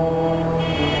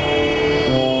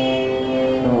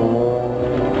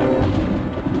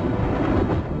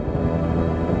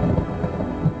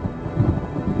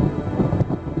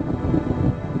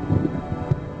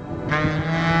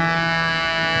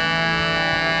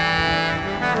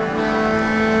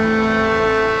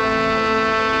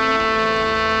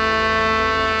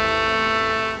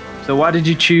 So why did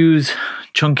you choose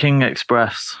Chungking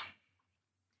Express?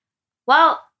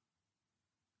 Well,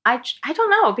 I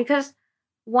don't know, because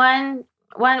when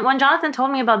Jonathan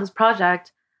told me about this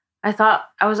project, I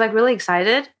was like really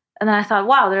excited, and then I thought,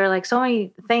 wow, there are like so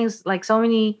many things, like so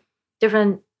many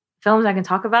different films I can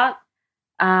talk about,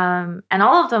 and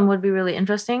all of them would be really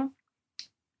interesting.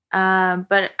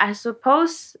 But I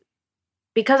suppose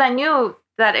because I knew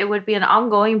that it would be an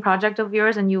ongoing project of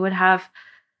yours, and you would have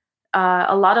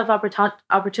a lot of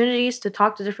opportunities to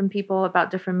talk to different people about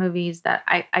different movies, that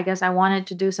I guess I wanted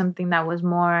to do something that was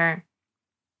more,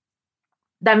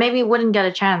 that maybe wouldn't get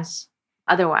a chance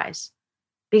otherwise.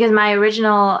 Because my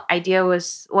original idea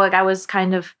was, like, I was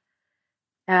kind of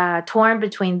torn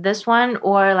between this one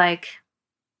or like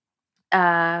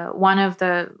one of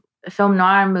the film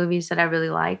noir movies that I really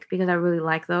like, because I really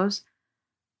like those.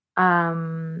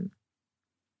 And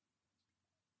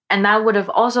that would have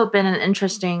also been an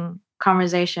interesting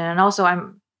conversation. And also,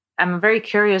 I'm very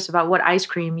curious about what ice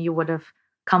cream you would have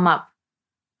come up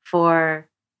for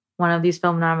one of these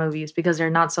film noir movies, because they're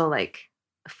not so like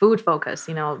food focused,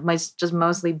 just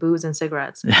mostly booze and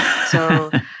cigarettes.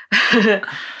 So,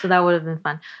 so that would have been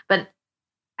fun. But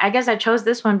I guess I chose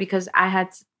this one because I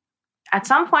had, at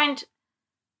some point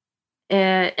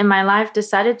in my life,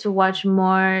 decided to watch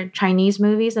more Chinese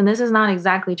movies. And this is not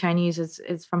exactly Chinese;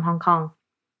 it's from Hong Kong.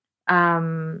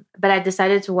 But I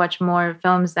decided to watch more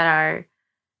films that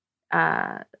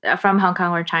are from Hong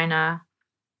Kong or China,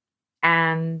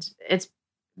 and it's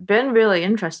been really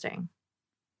interesting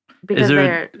because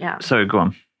Sorry, go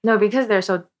on. No, because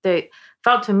they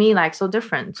felt to me like so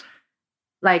different,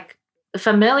 like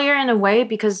familiar in a way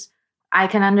because I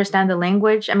can understand the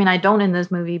language. I mean, I don't in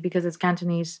this movie because it's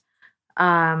Cantonese,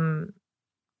 but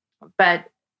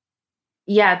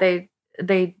yeah,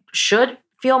 they should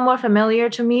feel more familiar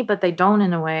to me, but they don't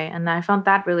in a way. And I found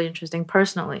that really interesting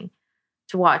personally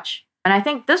to watch. And I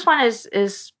think this one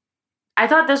is I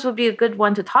thought this would be a good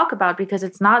one to talk about because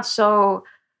it's not so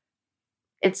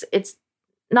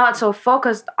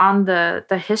focused on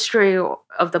the history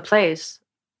of the place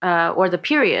or the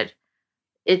period.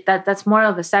 That's more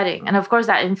of a setting. And of course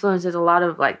that influences a lot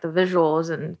of like the visuals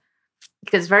and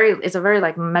because it's a very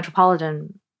like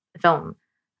metropolitan film,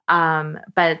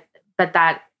 but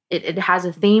that it has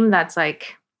a theme that's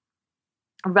like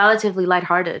relatively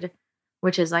lighthearted,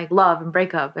 which is like love and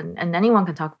breakup, and anyone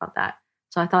can talk about that.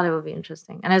 So I thought it would be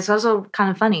interesting, and it's also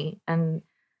kind of funny and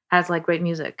has like great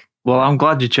music. Well, I'm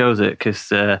glad you chose it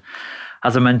because,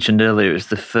 as I mentioned earlier, it's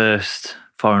the first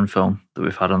foreign film that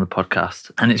we've had on the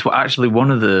podcast, and it's actually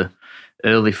one of the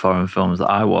early foreign films that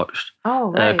I watched.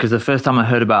 Oh, right. Because the first time I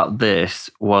heard about this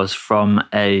was from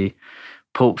a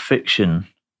Pulp Fiction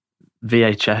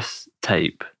VHS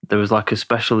tape. There was like a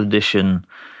special edition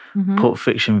Pulp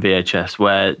Fiction VHS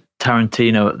where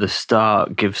Tarantino at the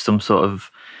start gives some sort of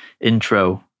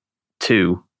intro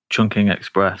to Chungking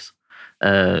Express.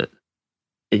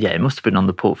 It must have been on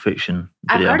the Pulp Fiction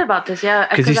video. I've heard about this, yeah.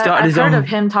 Because he started I've heard of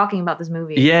him talking about this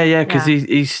movie. Yeah, because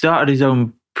he started his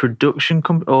own production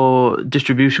company or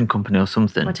distribution company or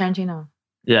something. With Tarantino.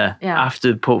 Yeah,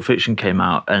 after Pulp Fiction came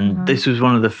out. And this was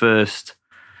one of the first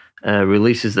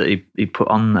releases that he put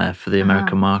on there for the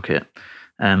American market.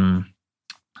 And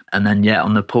then,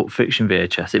 on the Pulp Fiction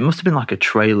VHS, it must have been like a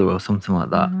trailer or something like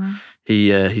that.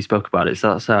 He spoke about it.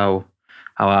 So that's how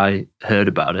I heard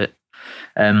about it.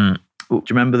 Do you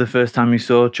remember the first time you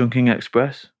saw Chungking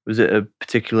Express? Was it a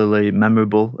particularly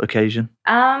memorable occasion?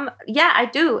 Yeah, I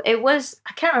do. It was,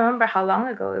 I can't remember how long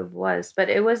ago it was, but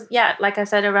it was, like I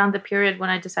said, around the period when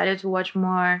I decided to watch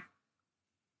more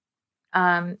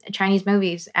Chinese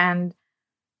movies. And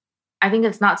I think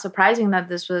it's not surprising that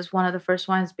this was one of the first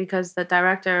ones because the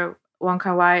director, Wong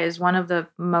Kar-wai, is one of the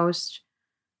most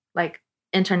like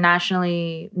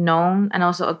internationally known and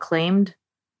also acclaimed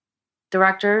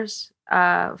directors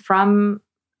from,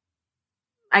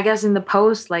 I guess, in the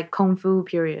post like Kung Fu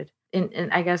period, in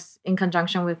I guess in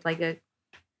conjunction with like a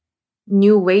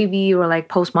new wavy or like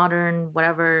postmodern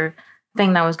whatever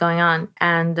thing that was going on.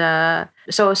 And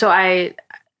so I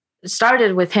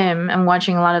started with him and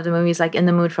watching a lot of the movies like In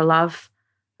the Mood for Love,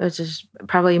 which is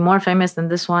probably more famous than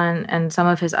this one, and some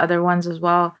of his other ones as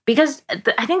well. Because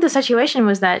I think the situation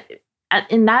was that at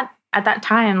that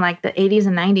time, like the 80s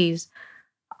and 90s,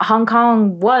 Hong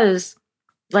Kong was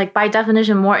like by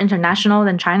definition more international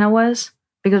than China was,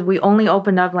 because we only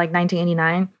opened up like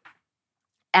 1989.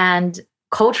 And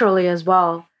culturally as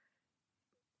well,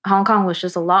 Hong Kong was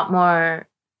just a lot more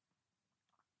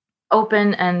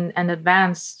open and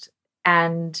advanced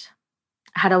and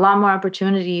had a lot more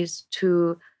opportunities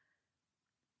to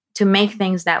make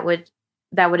things that would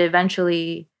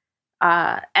eventually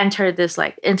enter this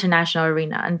like international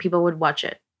arena, and people would watch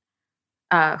it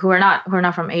who are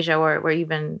not from Asia or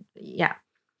even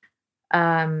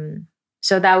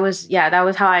so that was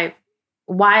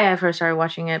why I first started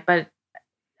watching it. But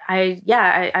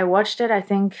I watched it, I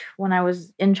think, when I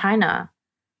was in China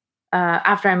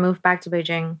after I moved back to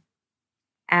Beijing.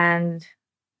 And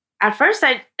at first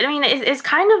I mean it's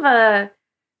kind of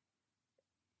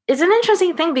it's an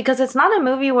interesting thing because it's not a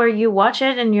movie where you watch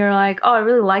it and you're like, oh, I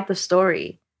really like the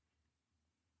story.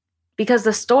 Because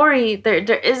the story, there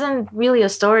isn't really a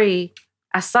story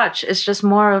as such. It's just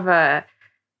more of an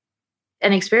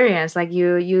experience. Like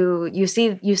you see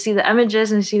the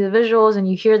images and you see the visuals and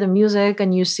you hear the music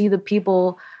and you see the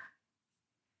people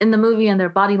in the movie and their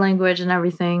body language and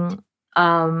everything.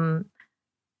 And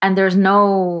it's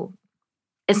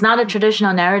not a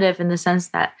traditional narrative in the sense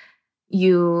that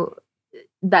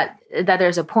that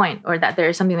there's a point or that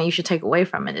there's something that you should take away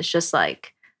from it. It's just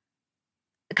like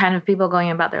kind of people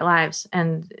going about their lives,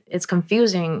 and it's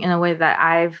confusing in a way that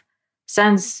I've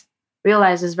since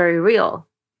realized is very real.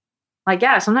 Like,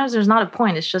 sometimes there's not a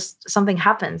point. It's just something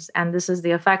happens, and this is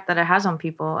the effect that it has on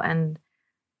people, and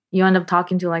you end up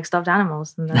talking to like stuffed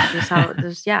animals, and that's just how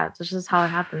that's just how it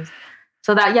happens.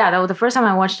 So that was the first time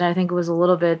I watched it. I think it was a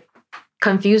little bit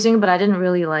confusing, but I didn't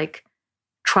really like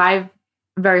try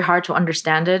very hard to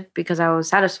understand it because I was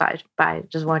satisfied by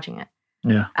just watching it.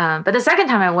 Yeah. But the second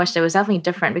time I watched it was definitely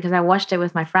different because I watched it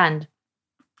with my friend,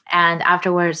 and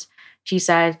afterwards she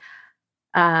said,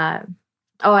 I'm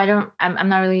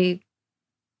not really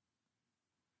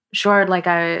sure like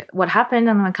what happened,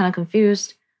 and I'm kind of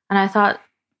confused. And I thought,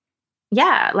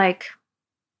 like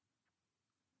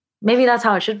maybe that's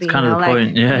how it should be. It's kind of the like,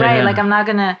 point. Yeah, right. Yeah. Like I'm not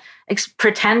gonna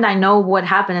pretend I know what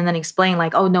happened and then explain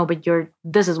like, oh no, but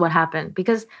this is what happened,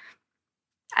 because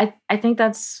I think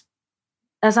that's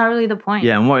not really the point.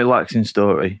 Yeah, and what it lacks in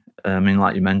story, I mean,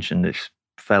 like you mentioned, it's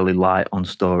fairly light on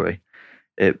story.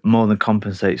 It more than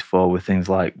compensates for with things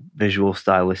like visual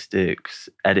stylistics,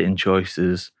 editing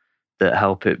choices that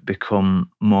help it become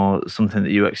more something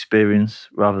that you experience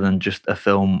rather than just a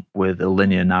film with a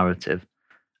linear narrative.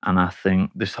 And I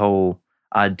think this whole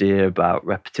idea about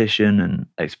repetition and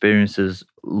experiences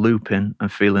looping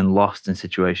and feeling lost in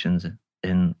situations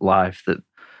in life that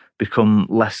become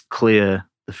less clear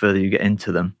the further you get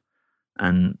into them,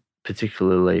 and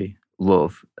particularly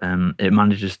love. It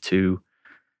manages to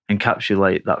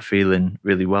encapsulate that feeling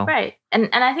really well. Right. And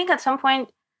I think at some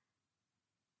point,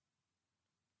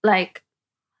 like,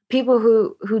 people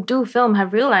who do film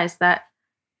have realized that,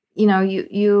 you know,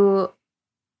 you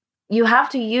have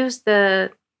to use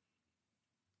the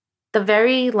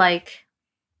very, like,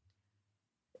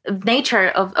 nature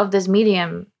of this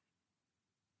medium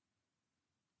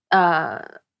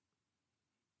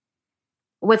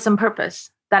with some purpose.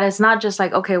 That it's not just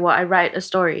like, okay, well, I write a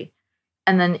story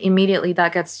and then immediately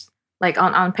that gets, like,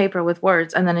 on paper with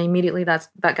words, and then immediately that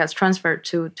gets transferred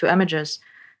to images.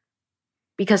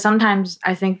 Because sometimes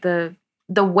I think the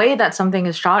way that something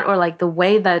is shot, or like the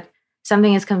way that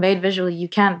something is conveyed visually, you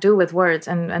can't do with words,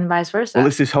 and vice versa. Well,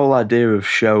 it's this whole idea of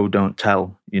show, don't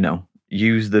tell, you know,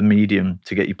 use the medium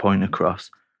to get your point across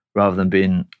rather than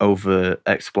being over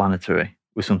explanatory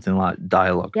with something like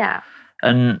dialogue. Yeah.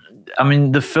 And I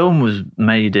mean, the film was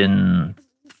made in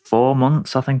 4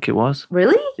 months, I think it was.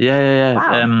 Really? Yeah.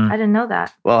 Wow. I didn't know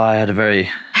that. Well, I had a very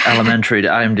elementary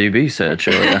IMDb search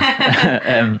earlier.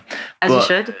 As you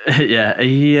should. Yeah,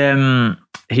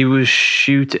 he was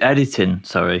editing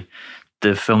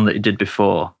the film that he did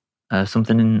before,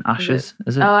 something in Ashes,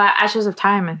 is it? Oh, Ashes of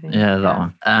Time, I think. Yeah, that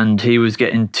one. And he was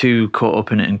getting too caught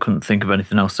up in it and couldn't think of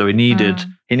anything else, so he needed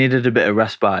a bit of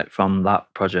respite from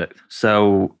that project.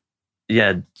 So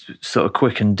yeah, sort of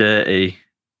quick and dirty,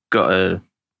 got a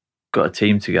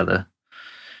team together,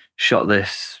 shot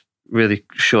this really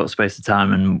short space of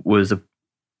time, and was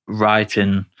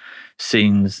writing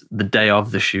scenes the day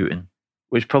of the shooting,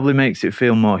 which probably makes it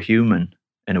feel more human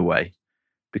in a way,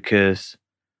 because,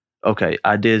 okay,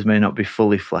 ideas may not be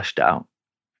fully fleshed out.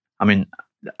 I mean,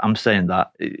 I'm saying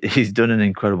that he's done an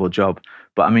incredible job,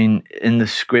 but I mean, in the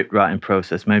script writing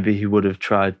process, maybe he would have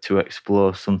tried to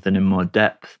explore something in more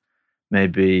depth.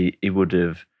 Maybe he would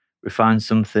have refined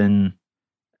something.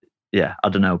 Yeah, I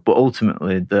don't know. But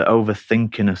ultimately, the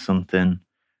overthinking of something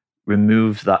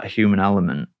removes that human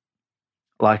element.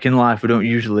 Like in life, we don't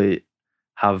usually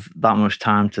have that much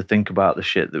time to think about the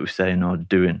shit that we're saying or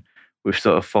doing, which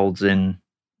sort of folds in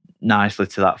nicely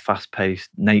to that fast-paced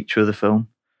nature of the film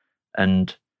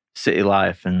and city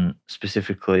life, and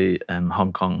specifically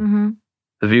Hong Kong. Mm-hmm.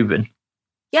 Have you been?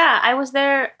 Yeah, I was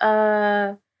there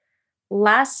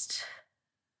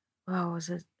what was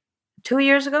it? 2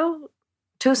 years ago?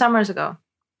 2 summers ago.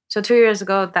 So 2 years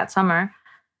ago that summer.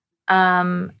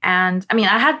 And I mean,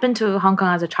 I had been to Hong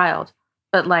Kong as a child,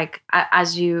 but like,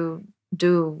 as you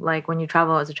do, like when you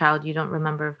travel as a child, you don't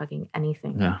remember fucking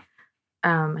anything. Yeah.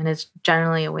 And it's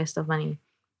generally a waste of money.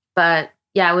 But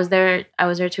yeah, I was there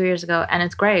 2 years ago, and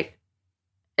it's great.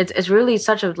 It's really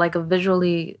such a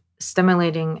visually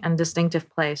stimulating and distinctive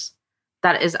place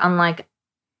that is unlike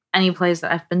any place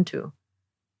that I've been to.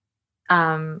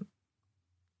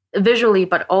 Visually,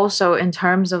 but also in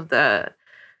terms of the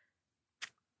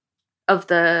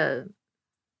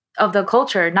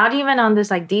culture, not even on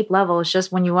this like deep level. It's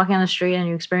just when you're walking on the street and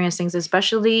you experience things,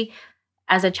 especially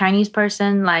as a Chinese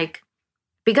person, like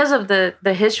because of the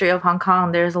history of Hong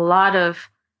Kong, there's a lot of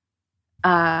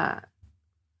I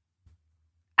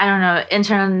don't know,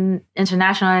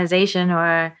 internationalization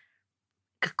or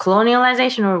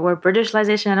colonialization or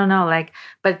Britishization. I don't know, like,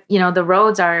 but you know, the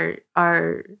roads are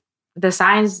the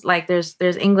signs, like there's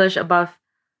English above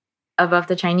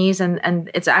the Chinese,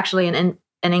 and it's actually an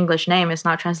English name. It's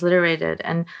not transliterated,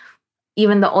 and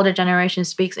even the older generation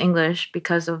speaks English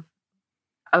because of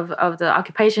the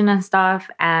occupation and stuff,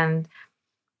 and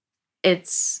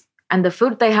the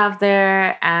food they have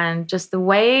there, and just the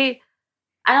way,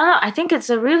 I don't know. I think it's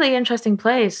a really interesting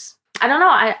place. I don't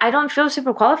know. I don't feel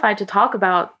super qualified to talk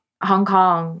about Hong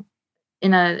Kong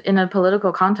in a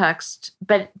political context,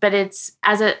 but it's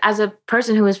as a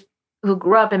person who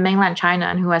grew up in mainland China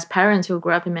and who has parents who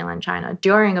grew up in mainland China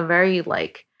during a very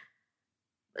like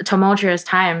tumultuous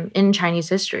time in Chinese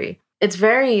history. It's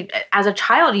very, as a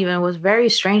child even, it was very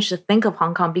strange to think of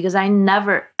Hong Kong because I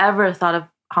never ever thought of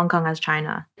Hong Kong as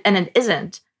China, and it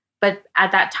isn't. But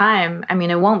at that time, I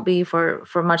mean, it won't be for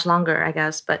much longer, I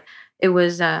guess. But it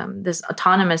was this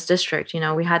autonomous district. You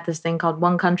know, we had this thing called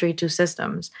one country, two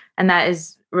systems. And that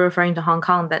is referring to Hong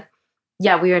Kong, that,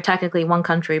 yeah, we are technically one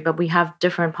country, but we have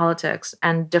different politics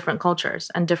and different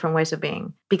cultures and different ways of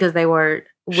being because they were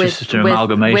with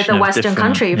a Western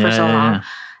country for so long.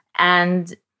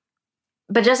 And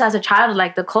but just as a child,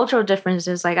 like the cultural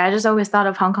differences, like I just always thought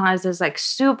of Hong Kong as this like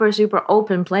super, super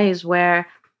open place where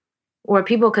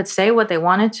people could say what they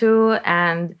wanted to,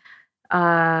 and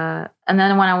And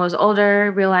then when I was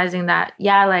older, realizing that,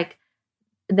 yeah, like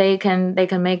they can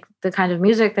make the kind of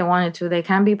music they wanted to. They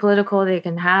can be political.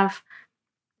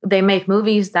 They make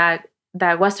movies that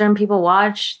Western people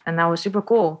watch, and that was super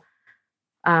cool.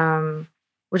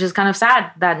 Which is kind of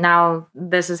sad that now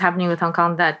this is happening with Hong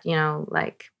Kong, that, you know,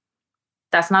 like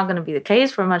that's not going to be the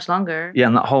case for much longer. Yeah,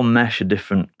 and that whole mesh of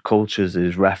different cultures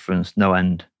is referenced no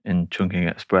end in Chungking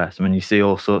Express. I mean, you see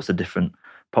all sorts of different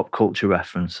pop culture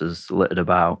references littered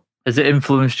about. Has it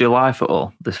influenced your life at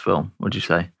all, this film, would you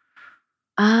say?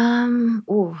 I don't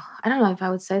know if I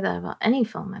would say that about any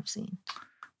film I've seen.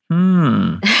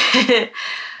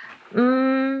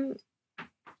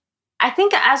 I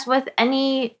think as with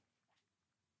anything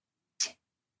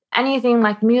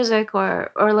like music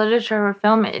or literature or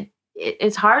film,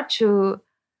 it's hard to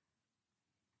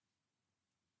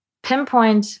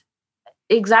pinpoint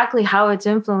exactly how it's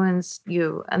influenced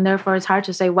you, and therefore it's hard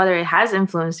to say whether it has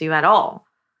influenced you at all,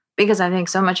 because I think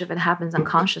so much of it happens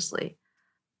unconsciously.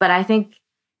 But I think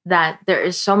that there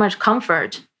is so much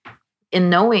comfort in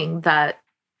knowing that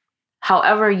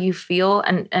however you feel,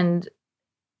 and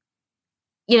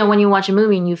you know, when you watch a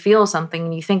movie and you feel something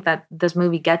and you think that this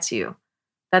movie gets you,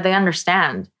 that they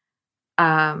understand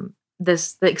the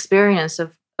experience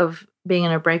of being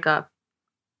in a breakup,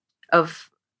 of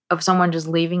someone just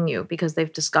leaving you because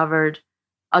they've discovered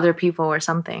other people or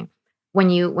something. When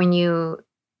you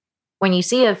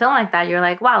see a film like that, you're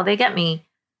like, wow, they get me.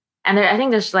 And I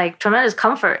think there's like tremendous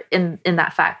comfort in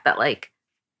that fact that like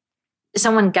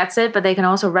someone gets it, but they can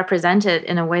also represent it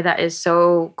in a way that is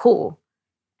so cool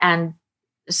and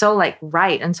so like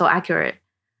right and so accurate.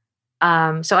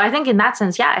 So I think in that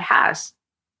sense, yeah, it has.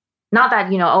 Not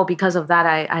that, you know, because of that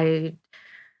I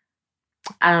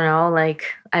don't know, like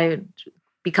I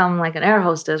become like an air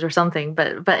hostess or something,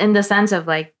 but in the sense of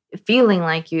like feeling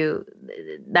like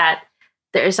that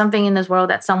there is something in this world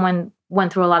that someone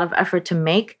went through a lot of effort to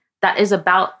make, that is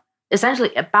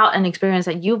essentially about an experience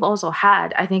that you've also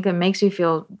had. I think it makes you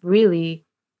feel really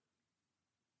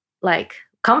like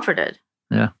comforted.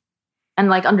 Yeah. And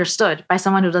like understood by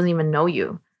someone who doesn't even know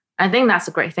you. I think that's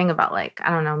the great thing about, like,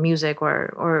 I don't know, music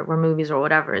or movies or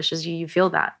whatever. It's just you feel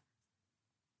that.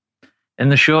 In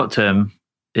the short term,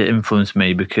 it influenced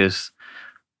me because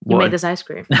you made this ice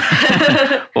cream.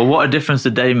 Well, What a Difference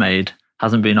a Day Made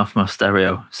hasn't been off my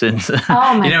stereo since. Oh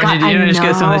my God, you know, I just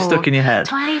get something know. stuck in your head.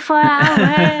 24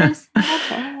 hours.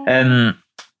 Okay.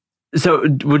 So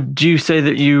would you say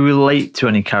that you relate to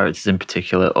any characters in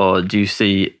particular, or do you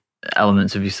see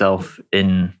elements of yourself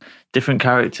in different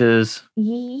characters?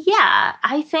 Yeah,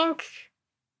 I think,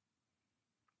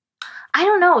 I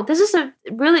don't know. This is a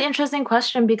really interesting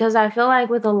question, because I feel like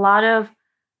with a lot of,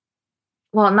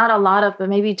 well, not a lot of, but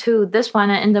maybe two, this one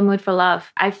and In the Mood for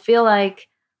Love, I feel like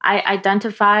I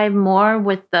identify more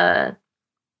with the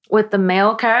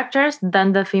male characters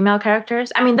than the female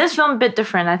characters. I mean, this film a bit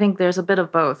different. I think there's a bit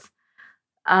of both.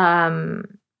 Yeah,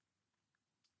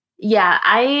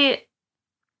 I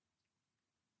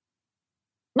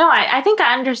think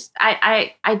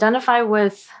I identify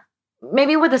with,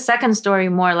 maybe with the second story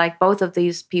more, like both of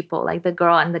these people, like the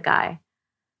girl and the guy.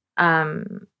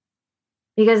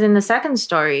 Because in the second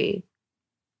story,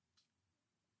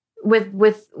 with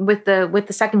the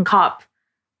second cop,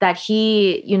 that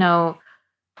he, you know,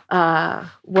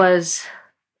 was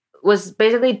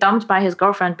basically dumped by his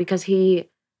girlfriend because he,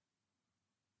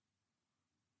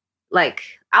 like,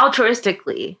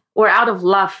 altruistically or out of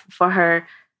love for her,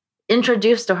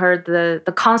 introduced to her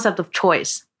the concept of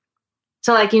choice.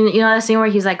 So, like, you know the scene where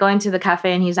he's like going to the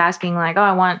cafe and he's asking, like,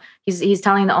 oh, he's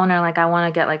telling the owner, like, I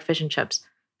want to get like fish and chips.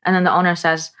 And then the owner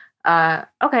says,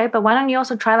 okay, but why don't you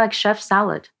also try like chef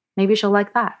salad? Maybe she'll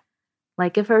like that.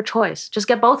 Like, give her a choice. Just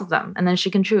get both of them and then she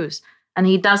can choose. And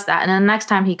he does that. And then the next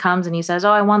time he comes and he says,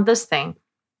 oh, I want this thing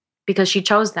because she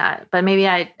chose that. But maybe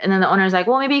and then the owner's like,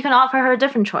 well, maybe you can offer her a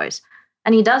different choice.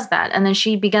 And he does that. And then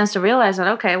she begins to realize that,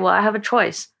 okay, well, I have a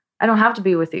choice. I don't have to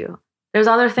be with you. There's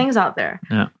other things out there.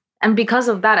 Yeah. And because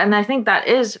of that, and I think that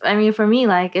is, I mean, for me,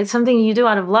 like, it's something you do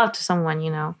out of love to someone,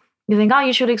 you know. You think, oh,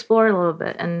 you should explore a little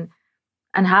bit and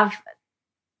have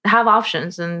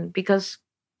options, and because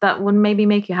that would maybe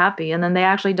make you happy. And then they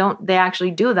actually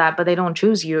do that, but they don't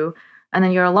choose you, and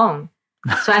then you're alone.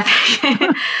 So I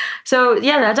think, so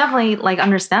yeah, I definitely like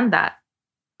understand that.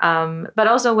 But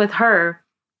also with her,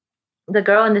 the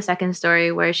girl in the second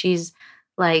story, where she's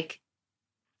like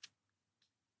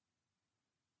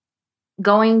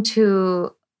going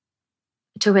to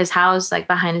his house, like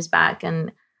behind his back,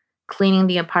 and cleaning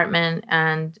the apartment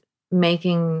and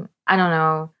making, I don't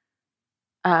know,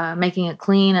 making it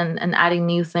clean and adding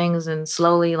new things and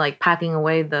slowly like packing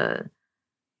away the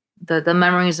the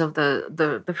memories of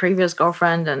the previous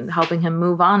girlfriend and helping him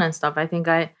move on and stuff. I think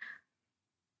I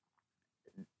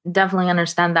definitely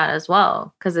understand that as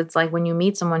well, because it's like when you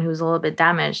meet someone who's a little bit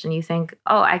damaged and you think,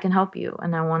 oh, I can help you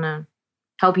and I want to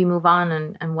help you move on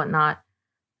and whatnot.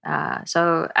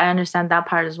 So I understand that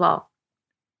part as well.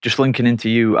 Just linking into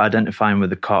you identifying with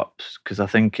the cops, because I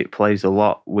think it plays a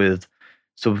lot with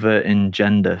subverting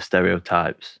gender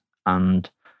stereotypes. And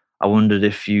I wondered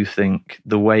if you think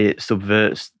the way it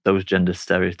subverts those gender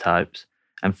stereotypes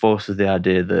enforces the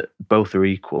idea that both are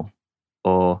equal,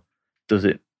 or does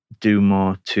it do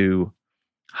more to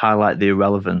highlight the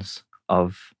irrelevance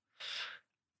of,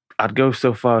 I'd go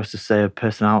so far as to say, a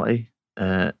personality,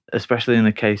 especially in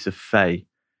the case of Faye,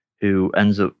 who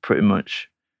ends up pretty much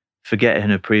forgetting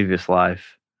her previous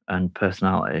life and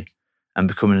personality and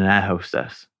becoming an air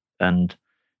hostess, and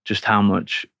just how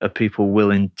much are people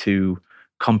willing to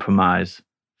compromise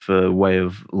for a way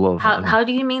of love. How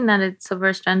do you mean that it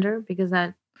subverts gender? Because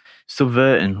that...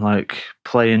 Subverting, like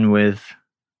playing with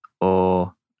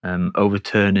or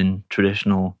overturning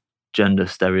traditional gender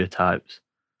stereotypes.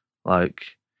 Like,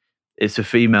 it's a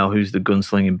female who's the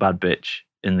gunslinging bad bitch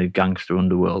in the gangster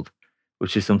underworld,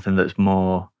 which is something that's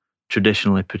more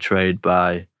traditionally portrayed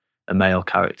by a male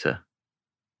character.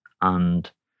 And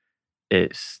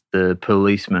it's the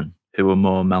policemen who are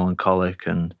more melancholic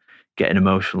and getting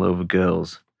emotional over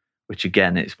girls, which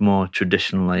again, it's more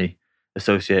traditionally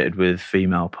associated with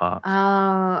female parts.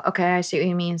 Oh, okay, I see what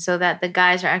you mean. So that the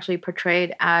guys are actually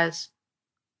portrayed as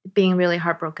being really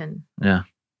heartbroken. Yeah.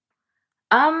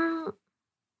 I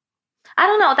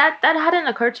don't know. That hadn't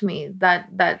occurred to me, that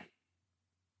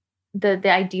the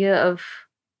idea of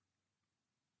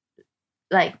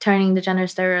like turning the gender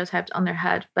stereotypes on their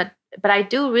head. But I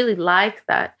do really like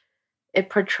that it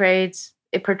portrays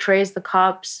the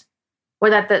cops, or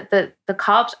that the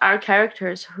cops are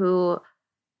characters who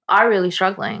are really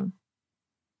struggling.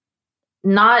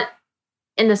 Not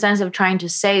in the sense of trying to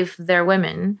save their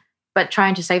women, but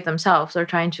trying to save themselves, or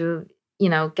trying to,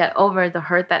 get over the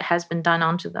hurt that has been done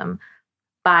onto them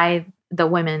by the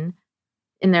women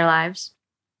in their lives.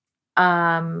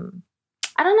 I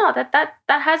don't know, that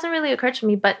hasn't really occurred to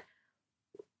me, but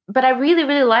I really,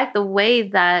 really like the way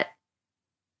that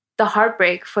the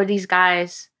heartbreak for these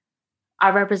guys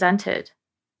are represented.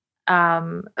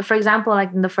 For example,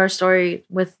 like in the first story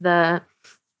with the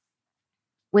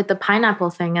pineapple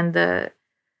thing, and the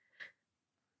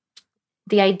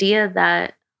idea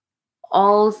that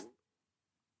all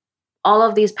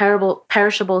of these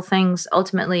perishable things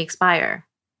ultimately expire,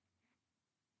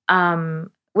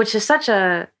 which is such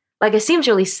a, like, it seems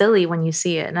really silly when you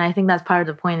see it. And I think that's part of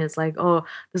the point. It's like, oh,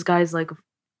 this guy's like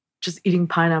just eating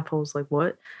pineapples, like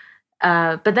what?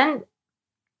 But then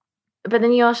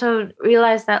you also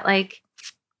realize that, like,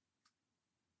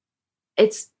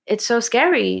 it's so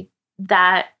scary,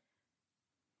 like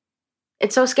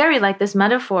this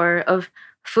metaphor of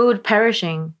food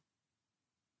perishing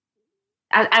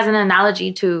as an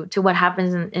analogy to what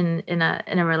happens in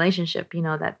a relationship,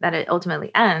 that it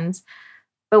ultimately ends.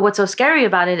 But what's so scary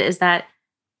about it is that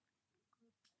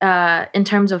in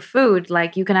terms of food,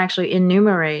 like, you can actually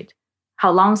enumerate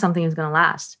how long something is going to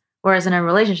last. Whereas in a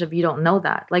relationship, you don't know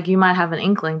that. Like, you might have an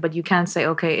inkling, but you can't say,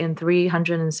 okay, in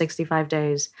 365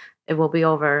 days, it will be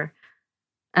over,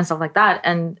 and stuff like that.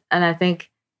 And I think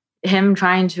him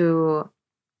trying to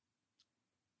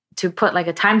put like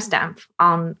a timestamp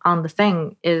on the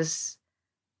thing it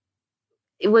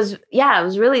was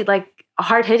really like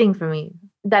hard hitting for me,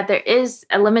 that there is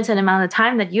a limited amount of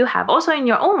time that you have also in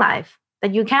your own life,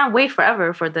 that you can't wait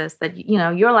forever for this, that,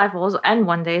 your life will also end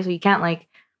one day. So you can't, like,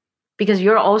 because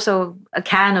you're also a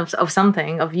can of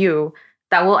something, of you,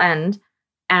 that will end,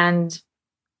 and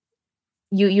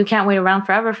you can't wait around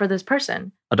forever for this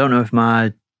person. I don't know if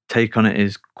my take on it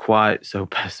is quite so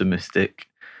pessimistic.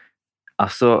 I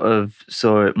sort of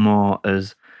saw it more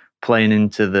as playing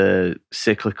into the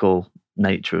cyclical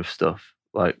nature of stuff.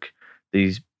 Like,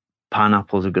 these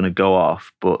pineapples are going to go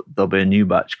off, but there'll be a new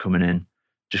batch coming in.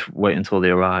 Just wait until they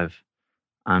arrive.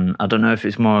 And I don't know if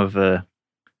it's more of a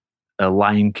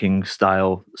Lion King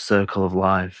style circle of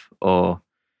life, or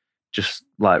just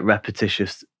like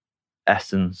repetitious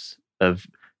essence of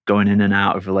going in and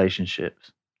out of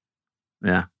relationships.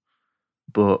 Yeah.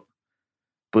 But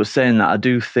saying that, I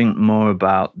do think more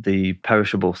about the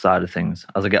perishable side of things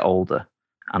as I get older.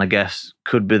 And I guess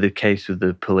could be the case with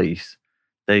the police.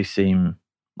 They seem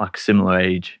like a similar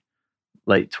age,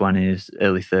 late 20s,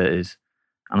 early 30s.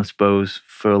 And I suppose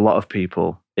for a lot of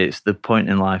people, it's the point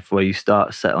in life where you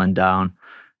start settling down,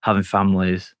 having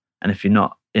families. And if you're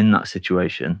not in that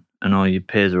situation, and all your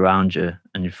peers around you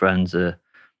and your friends are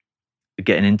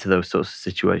getting into those sorts of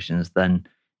situations, then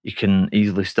you can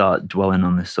easily start dwelling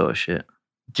on this sort of shit.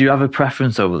 Do you have a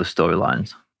preference over the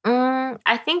storylines?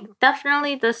 I think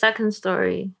definitely the second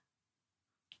story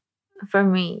for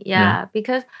me. Yeah.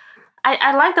 Because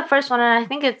I like the first one, and I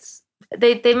think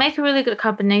they make a really good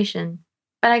combination.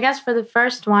 But I guess for the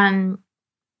first one,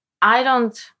 I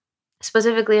don't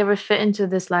specifically ever fit into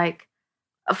this like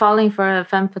falling for a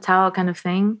femme fatale kind of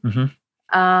thing. Mm-hmm.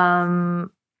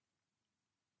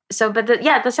 But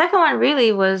the second one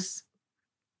really was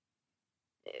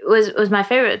my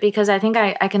favorite, because I think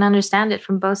I can understand it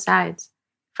from both sides,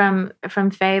 from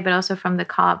Faye, but also from the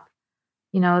cop.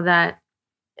 That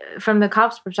from the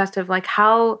cop's perspective, like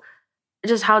how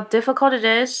difficult it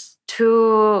is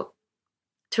to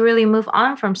really move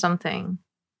on from something,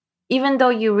 even though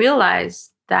you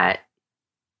realize that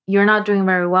you're not doing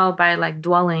very well by like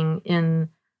dwelling in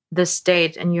this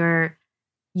state, and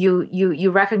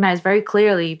you recognize very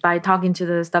clearly by talking to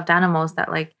the stuffed animals that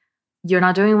like you're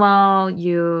not doing well,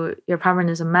 your apartment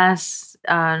is a mess,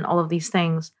 and all of these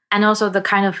things. And also the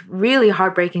kind of really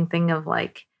heartbreaking thing of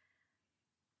like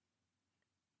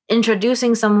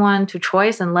introducing someone to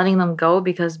choice and letting them go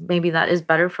because maybe that is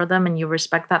better for them and you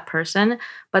respect that person,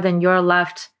 but then you're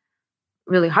left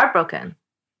really heartbroken.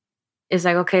 It's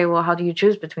like, okay, well, how do you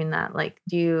choose between that? Like,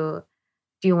 do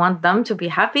you want them to be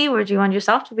happy, or do you want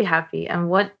yourself to be happy? And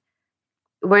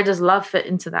where does love fit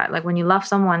into that? Like, when you love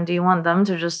someone, do you want them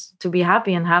to be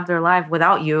happy and have their life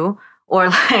without you? Or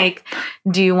like,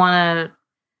 do you want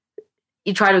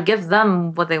you try to give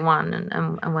them what they want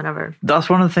and whatever? That's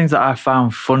one of the things that I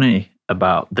found funny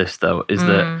about this, though, is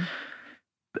that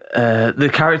the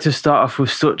characters start off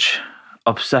with such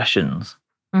obsessions,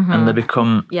 and they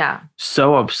become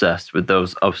so obsessed with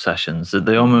those obsessions that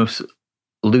they almost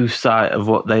lose sight of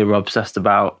what they were obsessed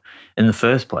about in the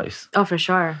first place. Oh, for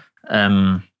sure.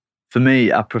 For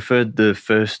me, I preferred the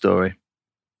first story,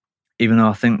 even though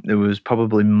I think there was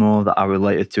probably more that I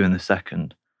related to in the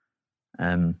second.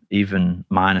 Even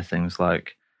minor things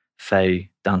like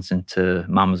Faye dancing to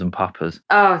Mamas and Papas.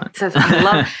 Oh, I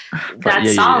love that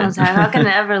song. Yeah. How can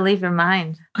it ever leave your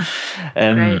mind?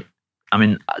 Great. I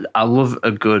mean, I love a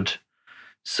good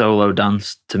solo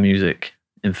dance to music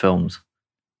in films.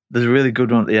 There's a really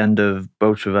good one at the end of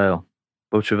Beau Travail.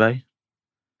 Beau Travail?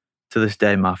 To this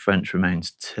day, my French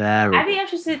remains terrible. I'd be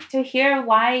interested to hear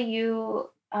why you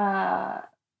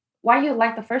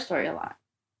like the first story a lot.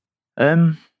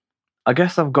 I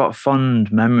guess I've got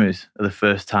fond memories of the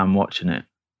first time watching it.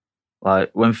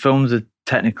 Like, when films are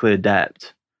technically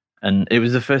adept, and it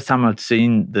was the first time I'd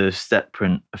seen the step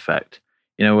print effect,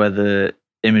 where the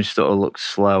image sort of looks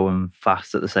slow and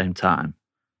fast at the same time.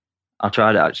 I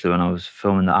tried it actually when I was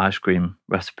filming the ice cream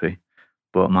recipe,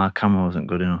 but my camera wasn't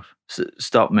good enough.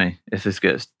 Stop me if this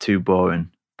gets too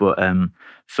boring. But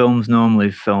films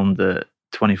normally filmed at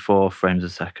 24 frames a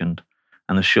second,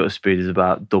 and the shutter speed is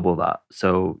about double that,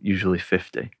 so usually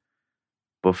 50.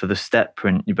 But for the step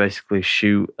print, you basically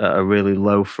shoot at a really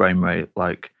low frame rate,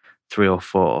 like 3 or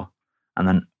 4, and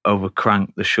then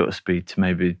overcrank the shutter speed to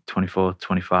maybe 24,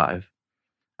 25.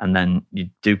 And then you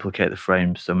duplicate the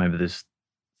frames, so maybe there's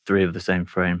 3 of the same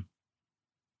frame.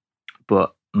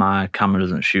 But my camera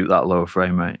doesn't shoot that lower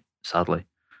frame rate, sadly.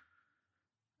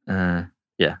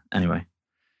 Anyway.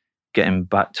 Getting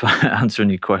back to answering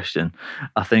your question,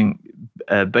 I think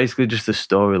basically just the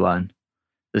storyline.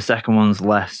 The second one's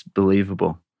less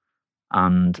believable.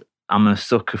 And I'm a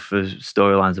sucker for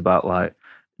storylines about like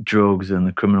drugs and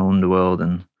the criminal underworld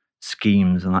and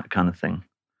schemes and that kind of thing.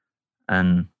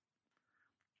 And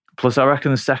plus, I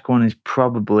reckon the second one is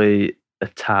probably a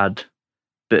tad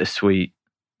bittersweet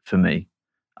for me.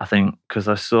 I think because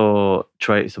I saw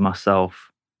traits of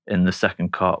myself in the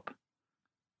second cop.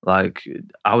 Like,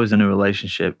 I was in a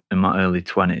relationship in my early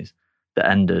 20s that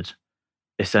ended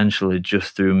essentially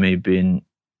just through me being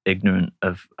ignorant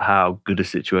of how good a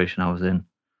situation I was in,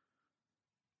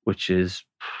 which is,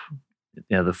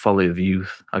 the folly of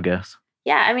youth, I guess.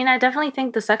 Yeah, I mean, I definitely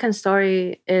think the second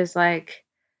story is like,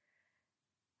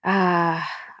 I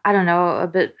don't know, a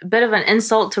bit of an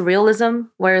insult to realism,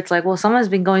 where it's like, well, someone's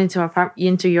been going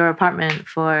into your apartment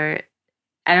for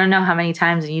I don't know how many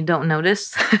times and you don't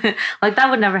notice. Like, that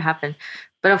would never happen.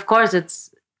 But of course, it's,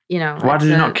 Why did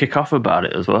you not kick off about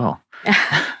it as well?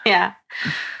 Yeah.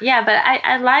 Yeah, but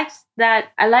I liked that.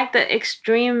 I like the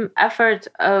extreme effort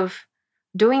of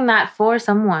doing that for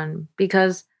someone,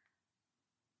 because...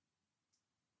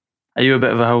 Are you a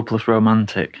bit of a hopeless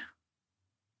romantic?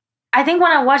 I think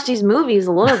when I watch these movies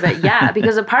a little bit, yeah.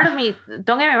 Because a part of me,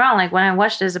 don't get me wrong, like when I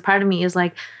watch this, a part of me is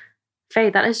like, Faye,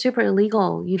 that is super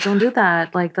illegal. You don't do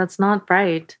that. Like, that's not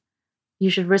right. you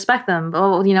should respect them.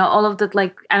 Oh, you know, all of the,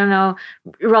 like, I don't know,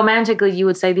 romantically you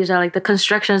would say these are like the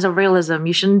constrictions of realism.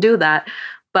 You shouldn't do that.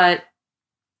 But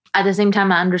at the same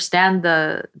time, I understand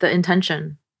the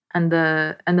intention and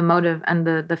the motive and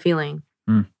the feeling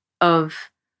of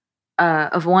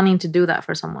wanting to do that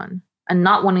for someone and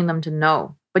not wanting them to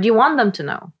know, but you want them to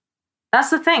know. That's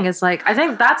the thing. It's like, I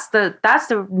think that's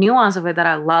the nuance of it that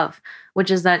I love,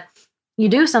 which is that you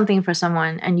do something for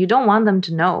someone and you don't want them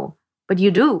to know, but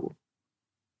you do.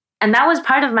 And that was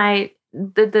part of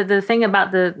the thing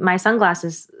about my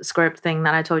sunglasses script thing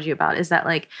that I told you about, is that,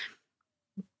 like,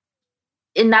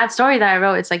 in that story that I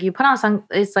wrote, it's like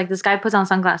it's like this guy puts on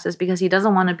sunglasses because he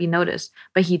doesn't want to be noticed,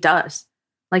 but he does.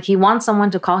 Like, he wants someone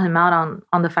to call him out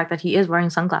on the fact that he is wearing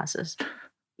sunglasses,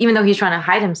 even though he's trying to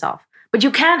hide himself. But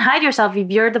you can't hide yourself if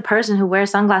you're the person who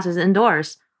wears sunglasses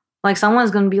indoors. Like,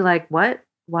 someone's going to be like, what?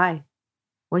 Why?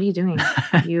 What are you doing?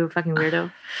 You fucking weirdo.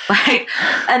 Like,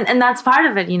 and that's part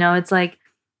of it, you know. It's like,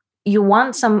 you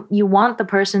want the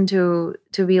person to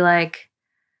be like,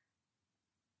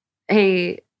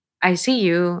 hey, I see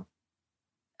you,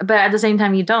 but at the same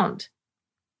time you don't.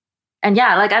 And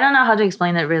yeah, like, I don't know how to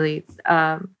explain it really.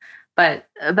 But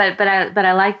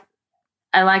I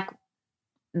like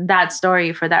that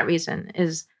story for that reason.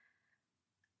 Is,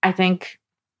 I think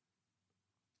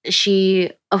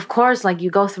she, of course, like, you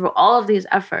go through all of these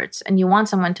efforts and you want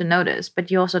someone to notice, but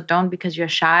you also don't because you're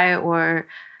shy or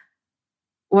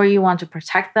you want to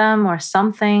protect them or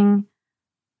something.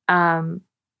 But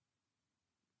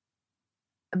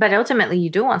ultimately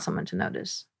you do want someone to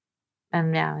notice.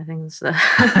 And yeah, I think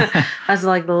that's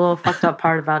like the little fucked up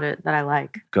part about it that I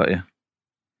like. Got you.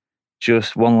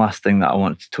 Just one last thing that I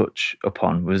wanted to touch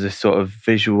upon was this sort of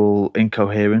visual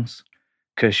incoherence,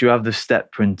 because you have the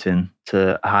step printing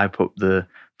to hype up the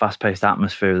fast-paced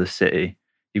atmosphere of the city.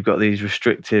 You've got these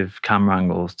restrictive camera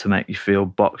angles to make you feel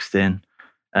boxed in,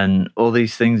 and all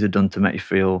these things are done to make you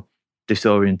feel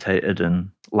disorientated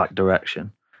and lack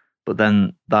direction. But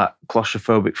then that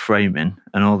claustrophobic framing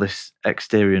and all this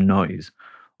exterior noise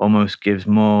almost gives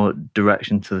more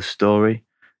direction to the story,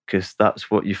 because that's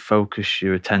what you focus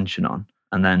your attention on.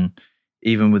 And then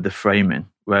even with the framing,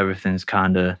 where everything's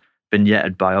kind of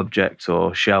vignetted by objects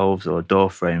or shelves or door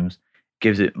frames,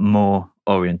 gives it more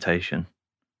orientation.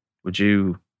 Would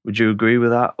you agree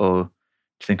with that, or do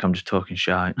you think I'm just talking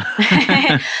shite?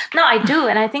 No, I do.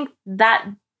 And I think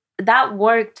that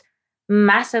worked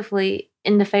massively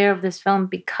in the favor of this film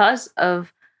because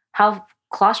of how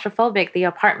claustrophobic the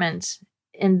apartments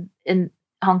in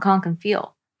Hong Kong can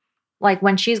feel. Like,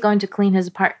 when she's going to clean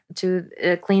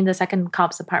clean the second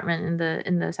cop's apartment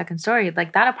in the second story,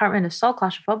 like, that apartment is so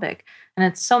claustrophobic and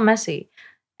it's so messy.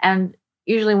 And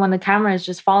usually when the camera is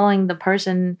just following the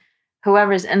person,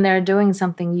 whoever's in there doing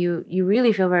something, you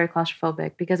really feel very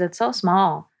claustrophobic because it's so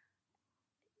small.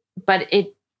 But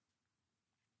it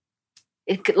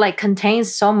like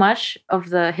contains so much of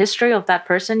the history of that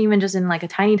person, even just in like a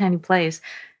tiny, tiny place.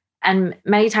 And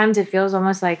many times it feels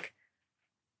almost like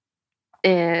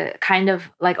kind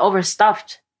of like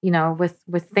overstuffed, you know,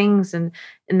 with things. And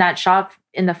in that shop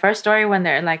in the first story, when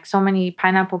there are like so many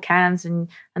pineapple cans and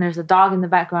there's a dog in the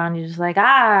background, you're just like,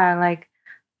 like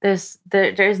there's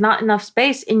not enough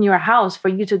space in your house for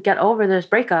you to get over this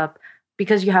breakup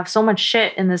because you have so much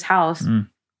shit in this house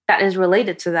that is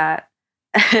related to that.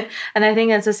 And I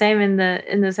think it's the same in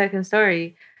the second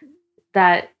story,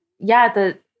 that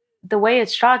the way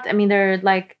it's shot, I mean, there are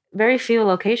like very few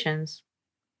locations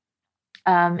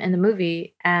in the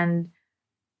movie, and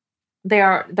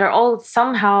they're all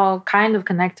somehow kind of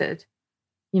connected.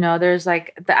 You know, there's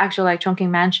like the actual like Chongqing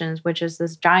Mansions, which is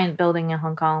this giant building in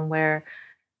Hong Kong where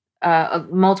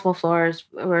multiple floors,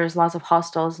 where there's lots of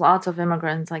hostels, lots of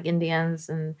immigrants like Indians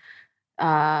and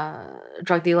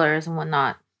drug dealers and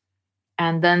whatnot.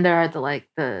 And then there are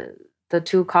the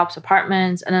two cops'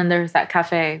 apartments, and then there's that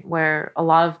cafe where a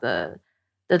lot of the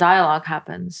dialogue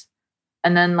happens.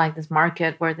 And then like this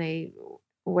market where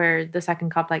the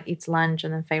second cop like eats lunch,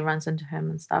 and then Faye runs into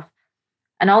him and stuff.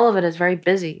 And all of it is very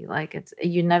busy. Like,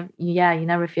 you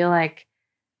never feel like,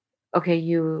 okay,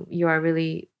 you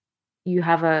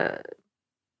have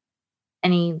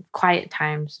any quiet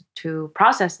times to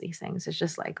process these things. It's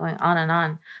just like going on and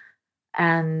on.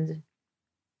 And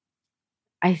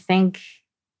I think,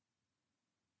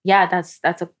 that's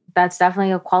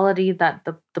definitely a quality that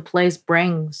the place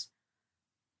brings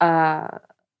to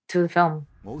the film.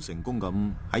 我好成功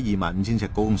咁喺25,000尺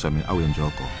高空上面勾引咗一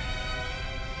個。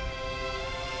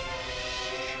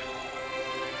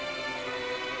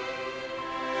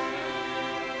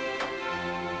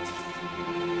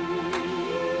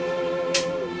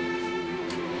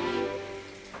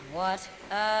What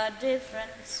a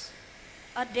difference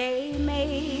a day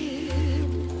made.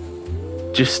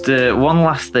 Just one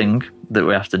last thing that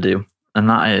we have to do, and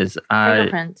that is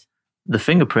Fingerprint. the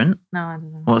fingerprint. No, I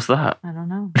don't know. What's that? I don't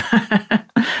know.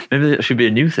 Maybe that should be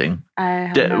a new thing.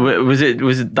 I don't know. Was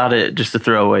it just a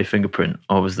throwaway fingerprint,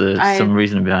 or was there some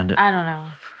reason behind it? I don't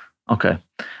know. Okay,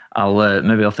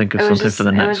 maybe I'll think of something for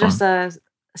the next one. It was just a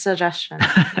suggestion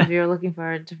if you're looking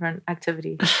for a different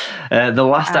activity. The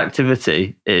last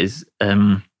activity is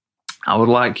I would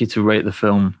like you to rate the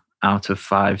film out of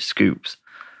 5 scoops.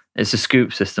 It's a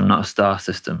scoop system, not a star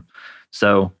system.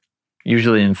 So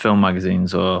usually in film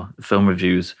magazines or film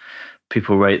reviews,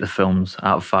 people rate the films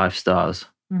out of 5 stars.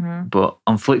 Mm-hmm. But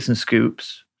on Flicks and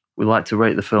Scoops, we like to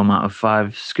rate the film out of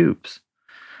 5 scoops.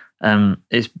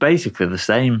 It's basically the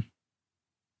same,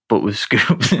 but with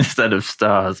scoops instead of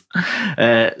stars.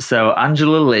 So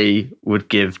Angela Lee would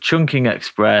give Chungking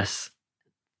Express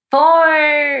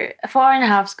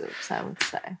 4.5 scoops, I would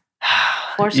say.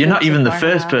 You're not even the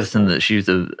first person that's used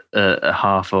a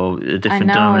half or a different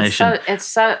denomination. It's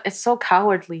so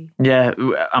cowardly. Yeah,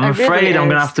 I'm afraid I'm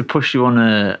going to have to push you on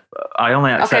I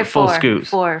only accept 4 scoops.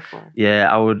 4.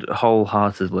 Yeah, I would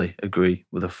wholeheartedly agree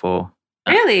with a 4.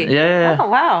 Really? Yeah. Oh,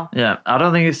 wow. Yeah, I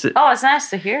don't think it's... Oh, it's nice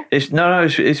to hear.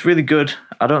 It's really good.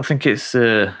 I don't think it's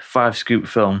a 5 scoop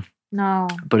film. No.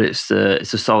 But it's a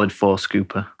solid 4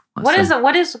 scooper. What is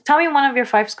it? Tell me one of your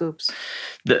 5 scoops.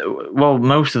 Well,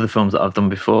 most of the films that I've done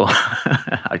before,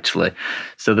 actually.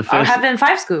 So the first... have been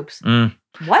 5 scoops?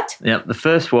 What? Yeah, the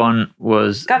first one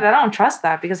was... God, I don't trust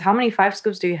that, because how many 5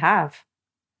 scoops do you have?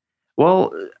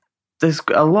 Well, there's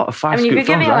a lot of 5 scoop films, if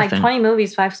you're giving I like think. 20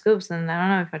 movies, 5 scoops, then I don't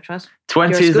know if I trust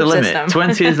 20 your is the scoop limit. system.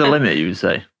 20 is the limit, you would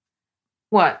say.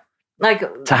 What?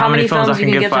 Like, To how many films I can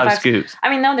give 5 scoops? I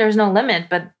mean, no, there's no limit,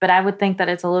 but I would think that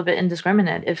it's a little bit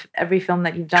indiscriminate if every film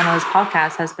that you've done on this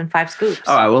podcast has been 5 scoops.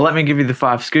 All right, well, let me give you the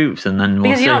 5 scoops and then we'll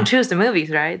Because see. you don't choose the movies,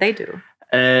 right? They do.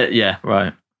 Yeah,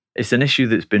 right. It's an issue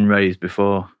that's been raised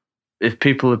before. If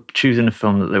people are choosing a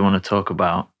film that they want to talk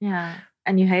about... Yeah,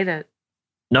 and you hate it.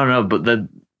 No, but they're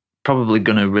probably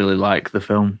going to really like the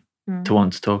film to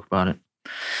want to talk about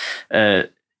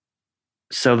it.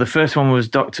 So the first one was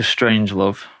Dr.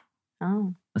 Strangelove.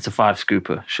 Oh. It's a 5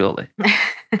 scooper, surely.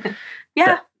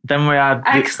 Yeah. Then we had...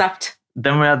 I accept.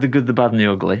 Then we had The Good, the Bad and the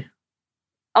Ugly.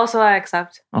 Also, I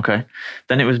accept. Okay.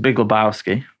 Then it was Big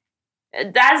Lebowski.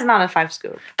 That's not a 5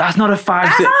 scoop. That's not a 5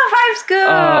 That's scoop. not a 5 scoop.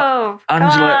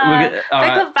 Angela,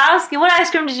 Big Lebowski. What ice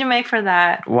cream did you make for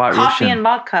that? White Coffee Russian. and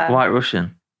vodka. White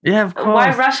Russian. Yeah, of course.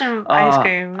 White Russian ice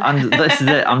cream. And this is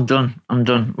it. I'm done.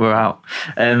 We're out.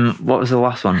 What was the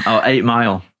last one? 8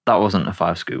 Mile. That wasn't a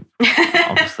 5 scoop,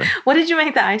 obviously. What did you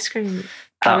make the ice cream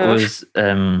That out of?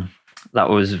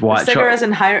 was white cigarettes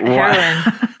and heroin.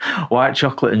 White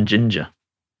chocolate and ginger.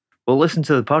 Well, listen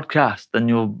to the podcast, then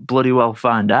you'll bloody well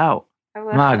find out.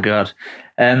 My God.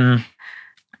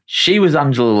 She was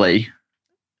Angela Lee.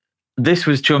 This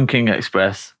was Chungking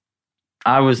Express.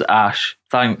 I was Ash.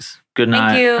 Thanks. Good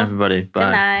night, Thank you. everybody. Bye.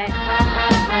 Good night.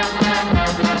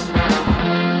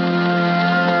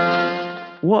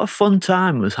 What a fun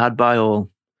time was had by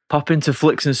all. Pop into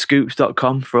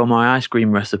flicksandscoops.com for all my ice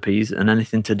cream recipes and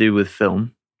anything to do with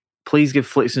film. Please give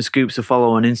Flicks and Scoops a follow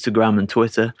on Instagram and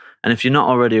Twitter. And if you're not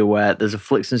already aware, there's a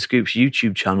Flicks and Scoops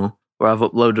YouTube channel where I've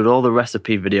uploaded all the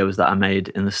recipe videos that I made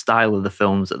in the style of the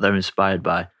films that they're inspired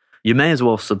by. You may as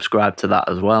well subscribe to that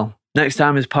as well. Next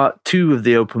time is part 2 of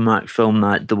the Open Mic Film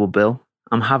Night double bill.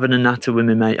 I'm having a natter with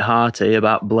my mate Harty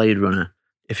about Blade Runner.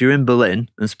 If you're in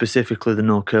Berlin, and specifically the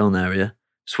Neukölln area,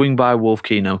 swing by Wolf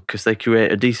Kino because they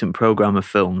create a decent programme of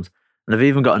films and they've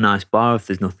even got a nice bar if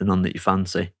there's nothing on that you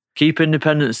fancy. Keep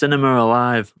independent cinema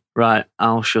alive. Right,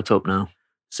 I'll shut up now.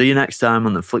 See you next time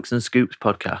on the Flicks and Scoops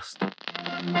podcast.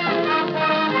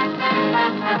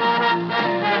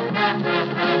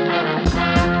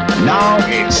 Now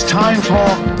it's time for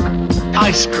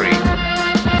ice cream.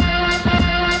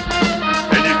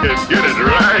 And you can get it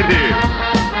right here.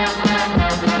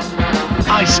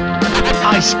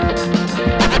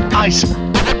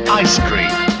 Ice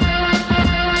cream.